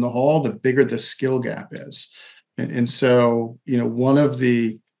get from the hole, the bigger the skill gap is. And so, one of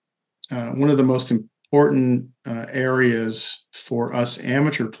the most important areas for us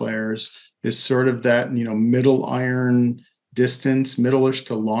amateur players is sort of that, middle iron distance, middle-ish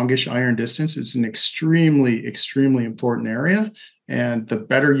to longish iron distance. It's an extremely, extremely important area. And the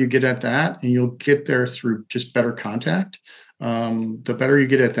better you get at that, and you'll get there through just better contact, the better you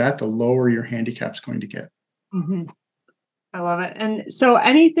get at that, the lower your handicap's going to get. Mm-hmm. I love it. And so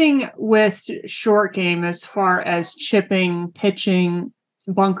anything with short game as far as chipping, pitching,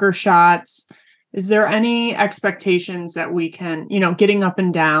 bunker shots, is there any expectations that we can, getting up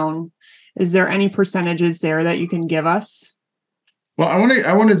and down, is there any percentages there that you can give us? Well,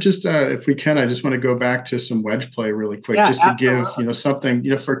 I want to just, if we can, I just want to go back to some wedge play really quick, just to absolutely give,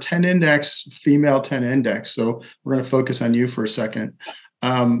 something, for 10 index, female 10 index. So we're going to focus on you for a second.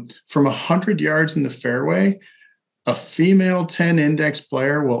 From 100 yards in the fairway, a female 10 index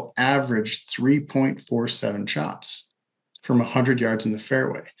player will average 3.47 shots from 100 yards in the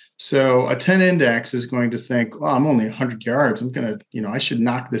fairway. So a 10 index is going to think, well, I'm only 100 yards. I'm going to, I should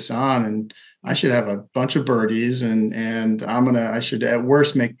knock this on, and I should have a bunch of birdies, and I should at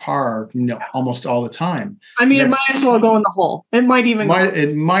worst make par, almost all the time. I mean, it might as well go in the hole. It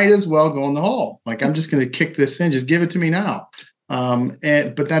might as well go in the hole. Like, I'm just going to kick this in. Just give it to me now.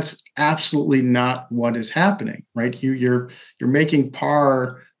 But that's absolutely not what is happening, right? You're making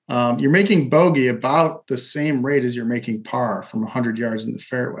par. You're making bogey about the same rate as you're making par from 100 yards in the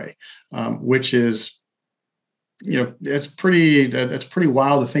fairway, which is, that's pretty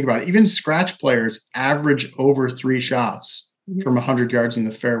wild to think about. Even scratch players average over 3 shots from 100 yards in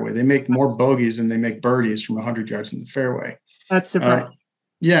the fairway. They make more bogeys than they make birdies from 100 yards in the fairway. That's surprising.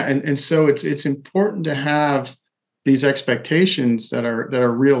 Yeah, and so it's important to have these expectations that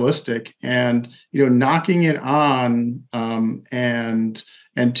are realistic, and knocking it on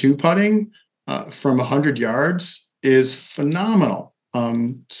and two putting from 100 yards is phenomenal.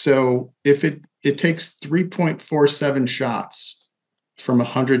 So if it takes 3.47 shots from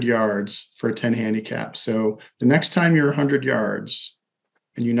 100 yards for a 10 handicap. So the next time you're 100 yards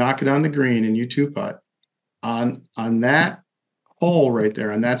and you knock it on the green and you two putt on that hole right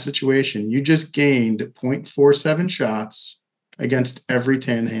there, on that situation, you just gained 0.47 shots against every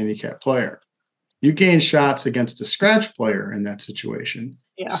 10 handicap player. You gain shots against a scratch player in that situation.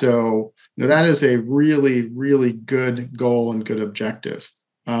 Yeah. So that is a really, really good goal and good objective.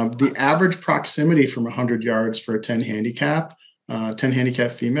 The average proximity from 100 yards for a 10 handicap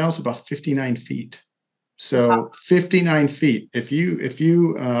female is about 59 feet. So 59 feet. If you,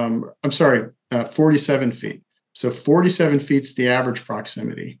 47 feet. So 47 feet is the average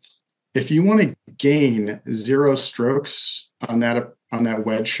proximity. If you want to gain 0 strokes on that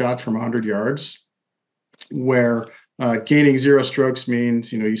wedge shot from 100 yards, where gaining 0 strokes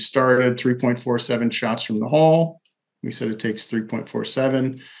means, you started 3.47 shots from the hole. We said it takes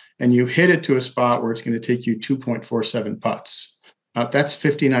 3.47, and you hit it to a spot where it's going to take you 2.47 putts. That's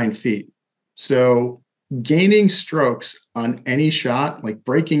 59 feet. So gaining strokes on any shot, like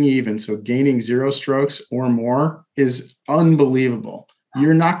breaking even, so gaining 0 strokes or more, is unbelievable.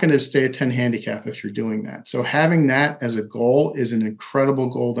 You're not going to stay at 10 handicap if you're doing that. So having that as a goal is an incredible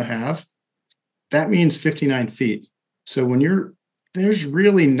goal to have. That means 59 feet. So there's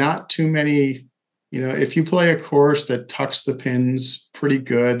really not too many, if you play a course that tucks the pins pretty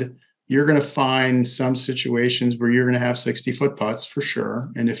good, you're going to find some situations where you're going to have 60-foot putts for sure.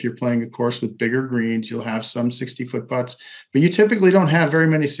 And if you're playing a course with bigger greens, you'll have some 60-foot putts. But you typically don't have very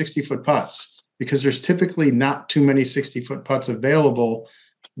many 60-foot putts, because there's typically not too many 60-foot putts available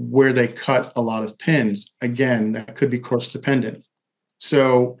where they cut a lot of pins. Again, that could be course dependent.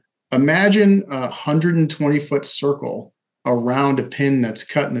 So imagine a 120-foot circle around a pin that's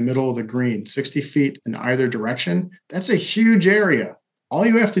cut in the middle of the green, 60 feet in either direction. That's a huge area. All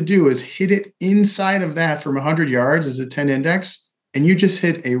you have to do is hit it inside of that from 100 yards as a 10 index, and you just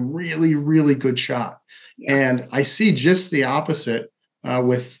hit a really, really good shot. Yeah. And I see just the opposite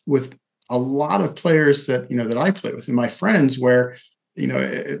with a lot of players that, that I play with and my friends where,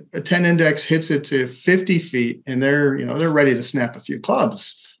 a 10 index hits it to 50 feet and they're ready to snap a few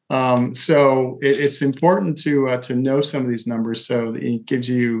clubs. So it's important to know some of these numbers. So that it gives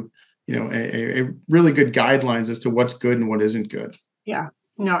you, a really good guidelines as to what's good and what isn't good. Yeah.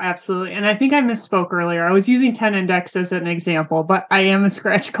 No, absolutely. And I think I misspoke earlier. I was using 10 index as an example, but I am a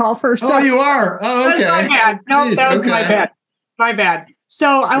scratch golfer. So oh, you are? Oh, okay. That's my bad. No, that was my bad. My bad. So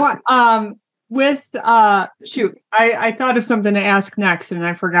I want, I thought of something to ask next and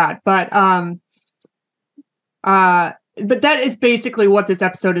I forgot, but that is basically what this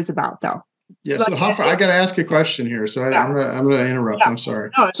episode is about though. Yeah. So how far, I got to ask a question here. So I'm going to interrupt. Yeah. I'm sorry.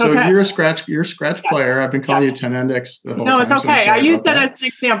 No, it's so okay. You're a scratch player. I've been calling you 10 index the whole time. No, it's okay. So I used that as an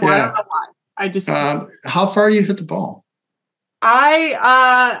example. Yeah. I don't know why. I just, how far do you hit the ball?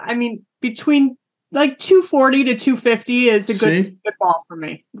 I mean, between like 240 to 250 is a good ball for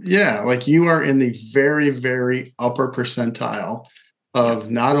me. Yeah. Like you are in the very, very upper percentile of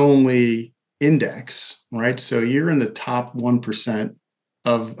not only index, right? So you're in the top 1%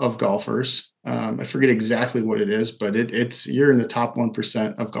 of golfers. I forget exactly what it is, but you're in the top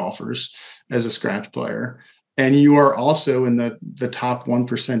 1% of golfers as a scratch player. And you are also in the top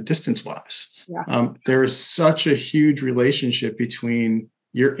 1% distance wise. Yeah. There is such a huge relationship between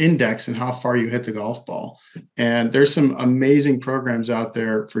your index and how far you hit the golf ball. And there's some amazing programs out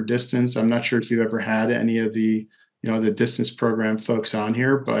there for distance. I'm not sure if you've ever had any of the distance program folks on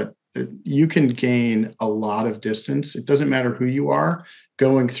here, but you can gain a lot of distance. It doesn't matter who you are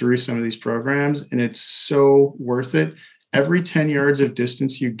going through some of these programs, and it's so worth it. Every 10 yards of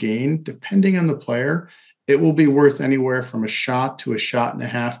distance you gain, depending on the player, it will be worth anywhere from a shot to a shot and a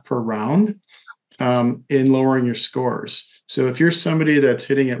half per round in lowering your scores. So if you're somebody that's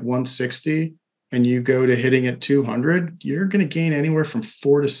hitting at 160 and you go to hitting at 200, you're going to gain anywhere from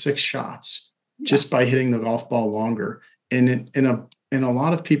 4 to 6 shots just by hitting the golf ball longer. And a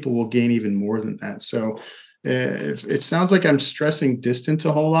lot of people will gain even more than that. So if it sounds like I'm stressing distance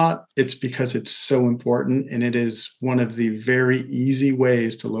a whole lot, it's because it's so important. And it is one of the very easy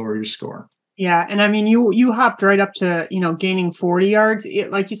ways to lower your score. Yeah. And I mean, you hopped right up to, gaining 40 yards.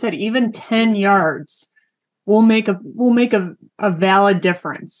 Like you said, even 10 yards will make a valid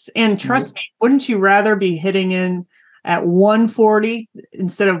difference. And trust me, wouldn't you rather be hitting in at 140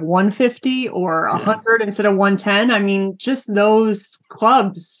 instead of 150 or 100 instead of 110? I mean, just those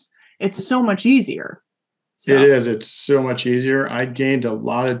clubs, it's so much easier. So. It is. It's so much easier. I gained a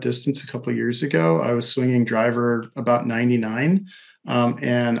lot of distance a couple of years ago. I was swinging driver about 99,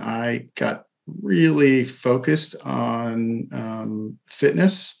 and I got really focused on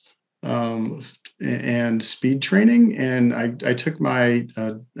fitness and speed training. And I took my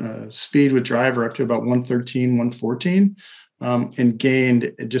speed with driver up to about 113, 114, and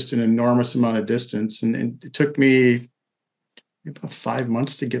gained just an enormous amount of distance. And it took me about 5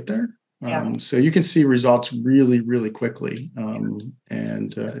 months to get there. So you can see results really, really quickly. And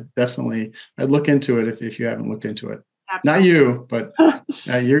definitely I'd look into it if you haven't looked into it. Absolutely. Not you, but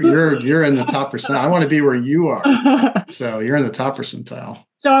you're in the top percent. I want to be where you are. So you're in the top percentile.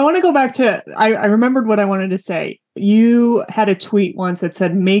 So I want to go back to, I remembered what I wanted to say. You had a tweet once that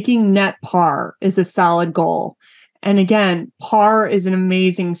said, making net par is a solid goal. And again, par is an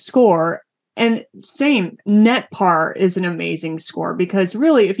amazing score. And same, net par is an amazing score because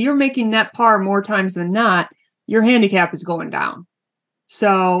really, if you're making net par more times than not, your handicap is going down.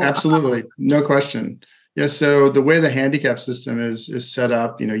 So absolutely, no question. Yeah. So the way the handicap system is set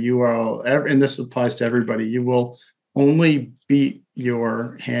up, you will, and this applies to everybody, you will only beat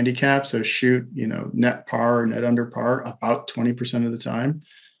your handicap. So shoot, net par or net under par about 20% of the time.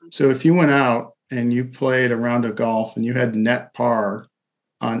 So if you went out and you played a round of golf and you had net par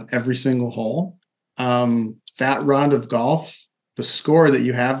on every single hole, that round of golf, the score that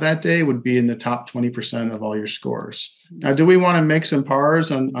you have that day would be in the top 20% of all your scores. Now, do we want to make some pars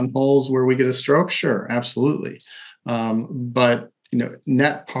on holes where we get a stroke? Sure, absolutely. But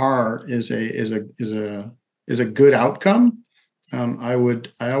net par is a good outcome. I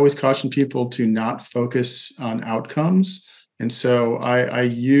always caution people to not focus on outcomes, and so I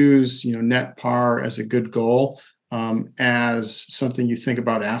use net par as a good goal. As something you think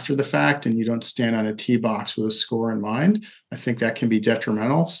about after the fact and you don't stand on a tee box with a score in mind. I think that can be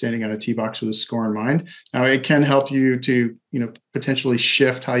detrimental, standing on a tee box with a score in mind. Now, it can help you to, potentially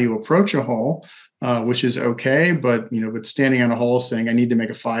shift how you approach a hole, which is okay. But standing on a hole saying, I need to make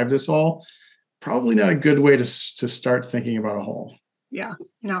a 5 this hole, probably not a good way to start thinking about a hole. Yeah,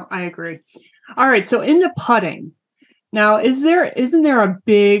 no, I agree. All right. So into putting. Now, isn't there a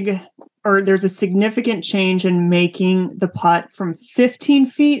big or there's a significant change in making the putt from 15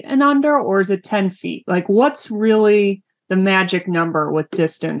 feet and under, or is it 10 feet? Like, what's really the magic number with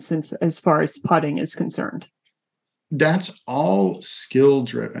distance and as far as putting is concerned? That's all skill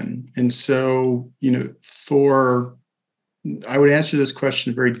driven. And so, I would answer this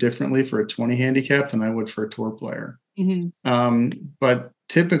question very differently for a 20 handicap than I would for a tour player. But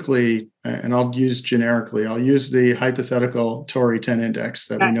typically, and I'll use generically, I'll use the hypothetical Tori 10 index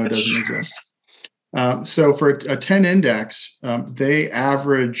that we know doesn't exist. So for a 10 index, they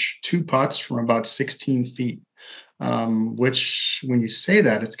average 2 putts from about 16 feet, which when you say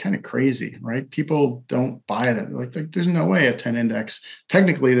that, it's kind of crazy, right? People don't buy that. Like there's no way a 10 index.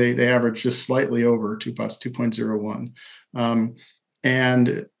 Technically, they average just slightly over 2 putts, 2.01.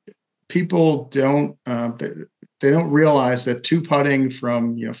 And people don't, they don't realize that 2 putting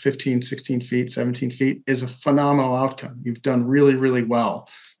from 15, 16 feet, 17 feet is a phenomenal outcome. You've done really, really well.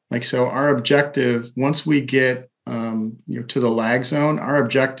 Like, so our objective, once we get to the lag zone, our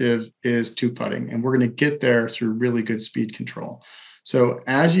objective is 2 putting, and we're going to get there through really good speed control. So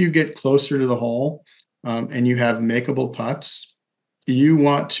as you get closer to the hole and you have makeable putts, you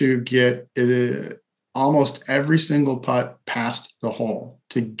want to get almost every single putt past the hole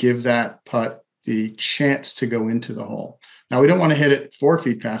to give that putt the chance to go into the hole. Now, we don't want to hit it 4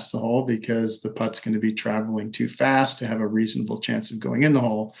 feet past the hole because the putt's going to be traveling too fast to have a reasonable chance of going in the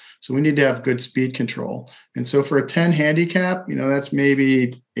hole. So we need to have good speed control. And so for a 10 handicap, that's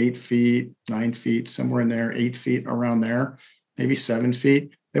maybe 8 feet, 9 feet, somewhere in there, 8 feet around there, maybe 7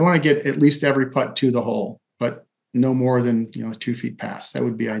 feet. They want to get at least every putt to the hole, but no more than 2 feet past. That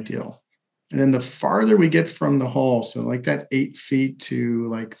would be ideal. And then the farther we get from the hole, so like that 8 feet to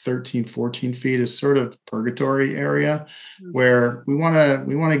like 13, 14 feet is sort of purgatory area where we want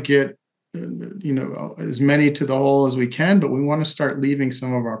to get, as many to the hole as we can, but we want to start leaving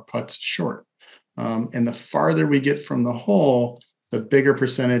some of our putts short. And the farther we get from the hole, the bigger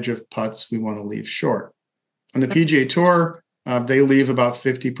percentage of putts we want to leave short. On the PGA Tour, they leave about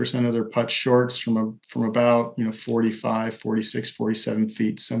 50% of their putt shorts from about 45, 46, 47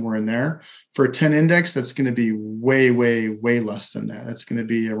 feet, somewhere in there. For a 10 index, that's going to be way, way, way less than that. That's going to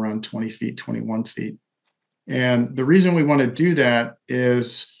be around 20 feet, 21 feet. And the reason we want to do that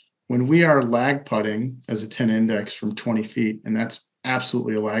is when we are lag putting as a 10 index from 20 feet, and that's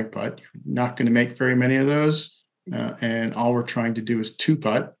absolutely a lag putt, you're not going to make very many of those. And all we're trying to do is 2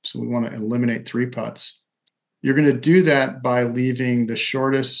 putt. So we want to eliminate 3 putts. You're going to do that by leaving the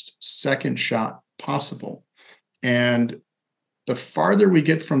shortest second shot possible. And the farther we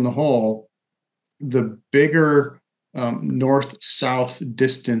get from the hole, the bigger north-south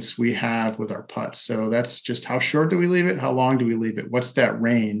distance we have with our putts. So that's just how short do we leave it? How long do we leave it? What's that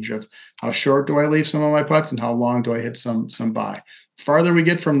range of how short do I leave some of my putts and how long do I hit some by? The farther we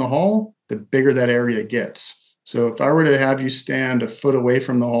get from the hole, the bigger that area gets. So if I were to have you stand a foot away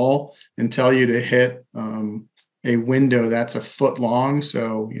from the hole and tell you to hit a window that's a foot long,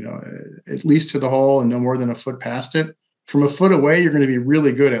 so at least to the hole and no more than a foot past it, from a foot away, you're going to be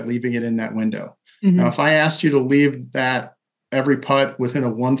really good at leaving it in that window. Now, if I asked you to leave that every putt within a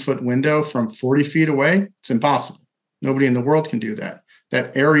 1 foot window from 40 feet away, it's impossible. Nobody in the world can do that.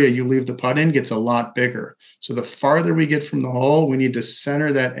 That area you leave the putt in gets a lot bigger. So the farther we get from the hole, we need to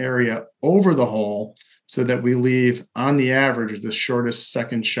center that area over the hole so that we leave, on the average, the shortest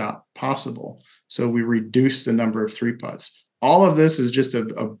second shot possible. So we reduce the number of 3 putts. All of this is just a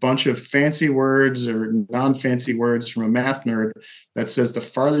bunch of fancy words or non-fancy words from a math nerd that says the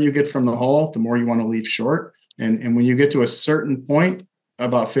farther you get from the hole, the more you want to leave short. And when you get to a certain point,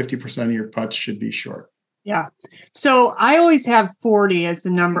 about 50% of your putts should be short. Yeah. So I always have 40 as the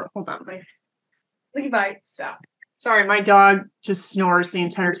number. Hold on. Levi, stop. Sorry, my dog just snores the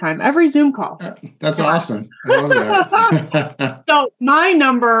entire time. Every Zoom call. That's awesome. I love that. So my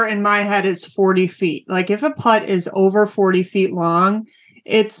number in my head is 40 feet. Like if a putt is over 40 feet long,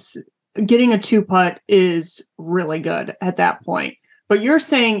 it's getting a 2 putt is really good at that point. But you're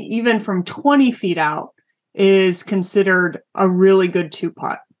saying even from 20 feet out is considered a really good 2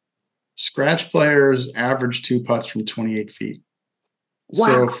 putt. Scratch players average 2 putts from 28 feet.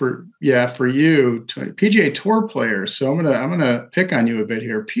 Wow. So for you, PGA Tour players. So I'm gonna pick on you a bit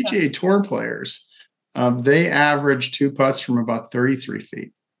here. PGA Tour players, they average 2 putts from about 33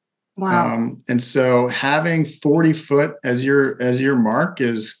 feet. Wow. And so having 40 foot as your mark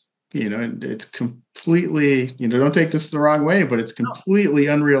is, it's completely, don't take this the wrong way, but it's completely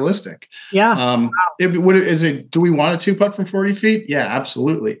unrealistic. Yeah. Do we want a 2 putt from 40 feet? Yeah,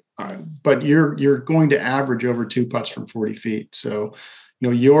 absolutely. But you're going to average over 2 putts from 40 feet. So,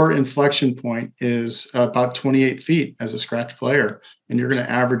 your inflection point is about 28 feet as a scratch player. and you're going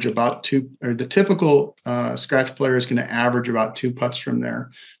to average about two, or the typical scratch player is going to average about 2 putts from there.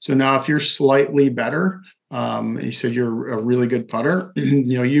 So now if you're slightly better, you said you're a really good putter,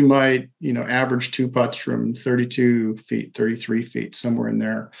 you might, average 2 putts from 32 feet, 33 feet, somewhere in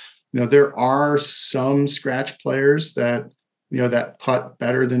there. There are some scratch players that, that putt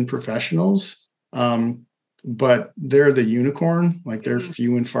better than professionals. But they're the unicorn, like they're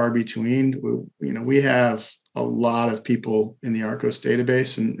few and far between. We have a lot of people in the Arccos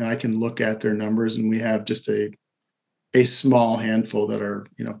database, and I can look at their numbers, and we have just a small handful that are,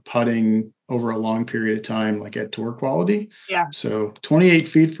 putting over a long period of time, like at tour quality. Yeah. So 28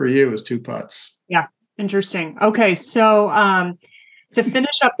 feet for you is 2 putts. Yeah. Interesting. Okay. So, to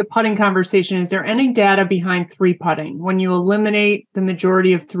finish up the putting conversation, is there any data behind 3 putting? When you eliminate the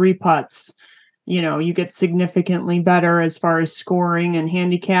majority of 3 putts, you get significantly better as far as scoring and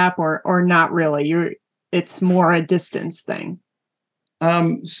handicap, or not really? It's more a distance thing.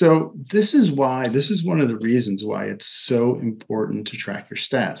 So this is one of the reasons why it's so important to track your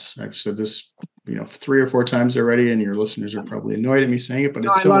stats. I've said this, 3 or 4 times already, and your listeners are probably annoyed at me saying it, but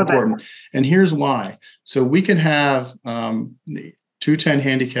it's so important. And here's why. So we can have 2 10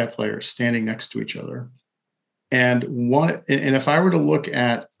 handicap players standing next to each other. And if I were to look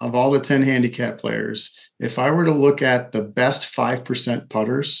at, of all the 10 handicap players, if I were to look at the best 5%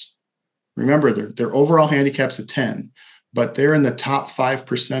 putters, remember their overall handicap's a 10, but they're in the top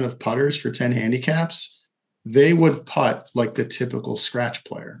 5% of putters for 10 handicaps, they would putt like the typical scratch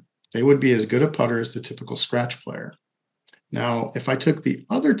player. They would be as good a putter as the typical scratch player. Now, if I took the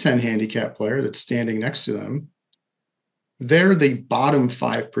other 10 handicap player that's standing next to them, they're the bottom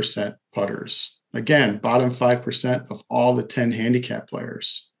 5% putters. Again, bottom 5% of all the 10 handicap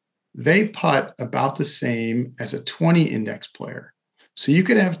players. They putt about the same as a 20 index player. So you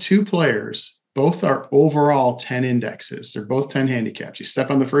could have 2 players, both are overall 10 indexes. They're both 10 handicaps. You step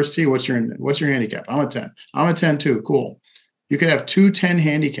on the first tee, what's your handicap? I'm a 10. I'm a 10 too. Cool. You could have 2 10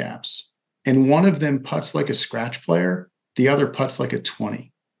 handicaps, and one of them putts like a scratch player, the other putts like a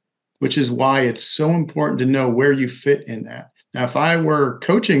 20, which is why it's so important to know where you fit in that. Now, if I were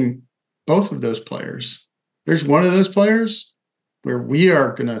coaching both of those players, there's one of those players where we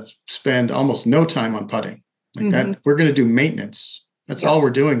are going to spend almost no time on putting. That, we're going to do maintenance. That's all we're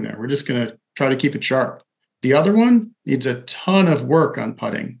doing there. We're just going to try to keep it sharp. The other one needs a ton of work on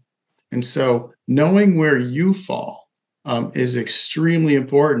putting. And so knowing where you fall is extremely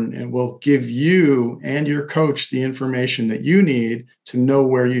important, and will give you and your coach the information that you need to know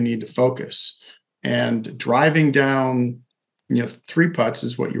where you need to focus. And driving down 3 putts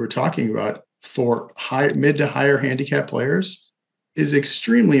is what you were talking about for mid to higher handicap players is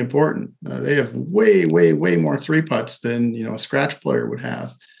extremely important. They have way, way, way more 3 putts than a scratch player would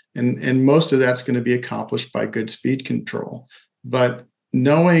have, and most of that's going to be accomplished by good speed control. But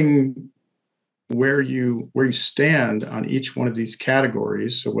knowing where you stand on each one of these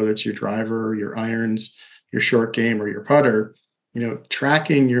categories, so whether it's your driver, your irons, your short game, or your putter,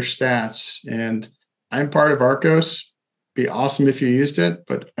 tracking your stats. And I'm part of Arccos. Be awesome if you used it,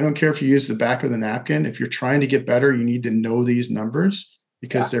 but I don't care if you use the back of the napkin. If you're trying to get better, you need to know these numbers,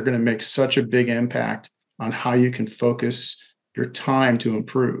 because they're going to make such a big impact on how you can focus your time to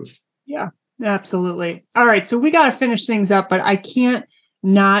improve. Yeah, absolutely. All right. So we got to finish things up, but I can't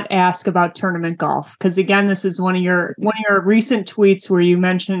not ask about tournament golf, because again, this is one of your recent tweets where you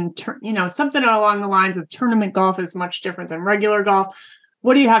mentioned, something along the lines of tournament golf is much different than regular golf.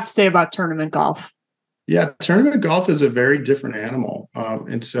 What do you have to say about tournament golf? Yeah, tournament golf is a very different animal.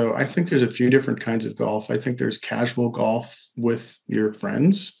 And so I think there's a few different kinds of golf. I think there's casual golf with your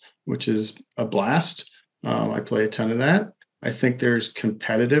friends, which is a blast. I play a ton of that. I think there's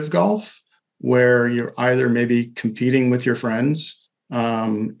competitive golf, where you're either maybe competing with your friends,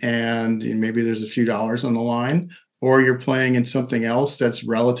 and maybe there's a few dollars on the line, or you're playing in something else that's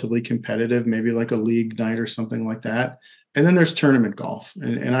relatively competitive, maybe like a league night or something like that. And then there's tournament golf.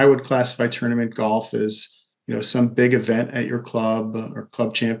 And I would classify tournament golf as, some big event at your club or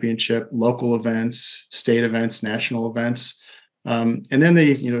club championship, local events, state events, national events. And then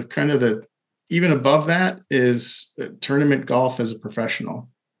even above that is tournament golf as a professional,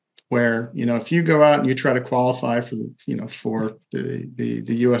 where, if you go out and you try to qualify for the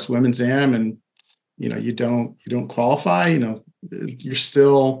U.S. Women's Am, and, you don't qualify, you're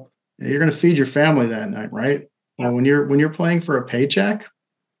going to feed your family that night, right? Well, when you're playing for a paycheck,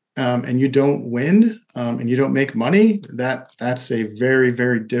 and you don't win, and you don't make money, that's a very,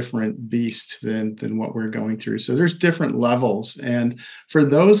 very different beast than what we're going through. So there's different levels. And for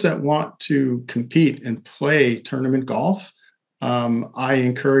those that want to compete and play tournament golf, I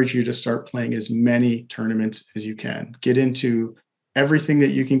encourage you to start playing as many tournaments as you can. Get into everything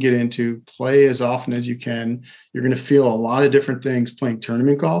that you can get into, play as often as you can. You're going to feel a lot of different things playing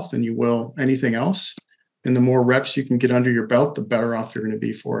tournament golf than you will anything else. And the more reps you can get under your belt, the better off you're going to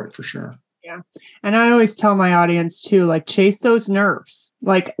be for it, for sure. Yeah. And I always tell my audience too, like, chase those nerves.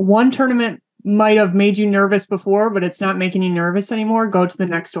 Like, one tournament might have made you nervous before, but it's not making you nervous anymore. Go to the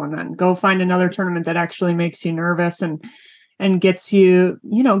next one then. Go find another tournament that actually makes you nervous and gets you,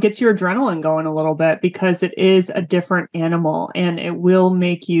 gets your adrenaline going a little bit, because it is a different animal and it will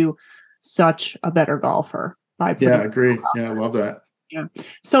make you such a better golfer. Yeah, I agree. Yeah, I love that. Yeah.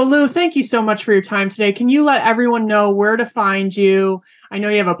 So Lou, thank you so much for your time today. Can you let everyone know where to find you? I know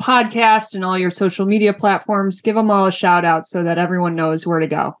you have a podcast and all your social media platforms. Give them all a shout out so that everyone knows where to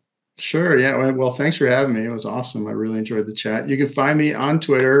go. Sure. Yeah. Well, thanks for having me. It was awesome. I really enjoyed the chat. You can find me on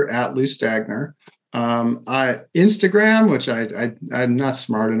Twitter at Lou Stagner. Instagram, which I'm not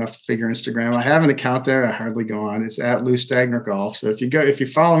smart enough to figure Instagram. I have an account there. I hardly go on. It's at Lou Stagner Golf. So if you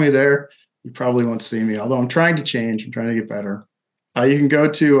follow me there, you probably won't see me. Although I'm trying to change. I'm trying to get better. You can go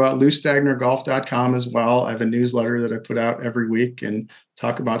to loustagnergolf.com as well. I have a newsletter that I put out every week and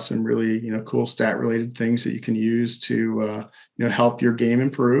talk about some really, cool stat related things that you can use to, help your game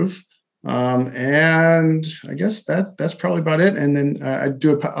improve. And I guess that's probably about it. And then I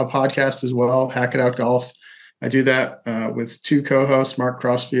do a podcast as well, Hack It Out Golf. I do that with two co-hosts, Mark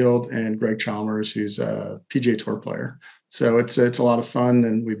Crossfield and Greg Chalmers, who's a PGA Tour player. So it's a lot of fun,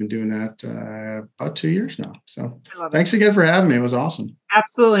 and we've been doing that about 2 years now. So thanks again for having me. It was awesome.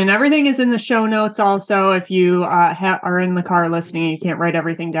 Absolutely. And everything is in the show notes also. If you are in the car listening, you can't write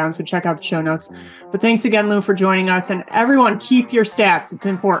everything down, so check out the show notes. But thanks again, Lou, for joining us. And everyone, keep your stats. It's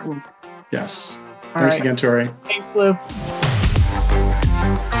important. Yes. Thanks again, Tori. Thanks, Lou.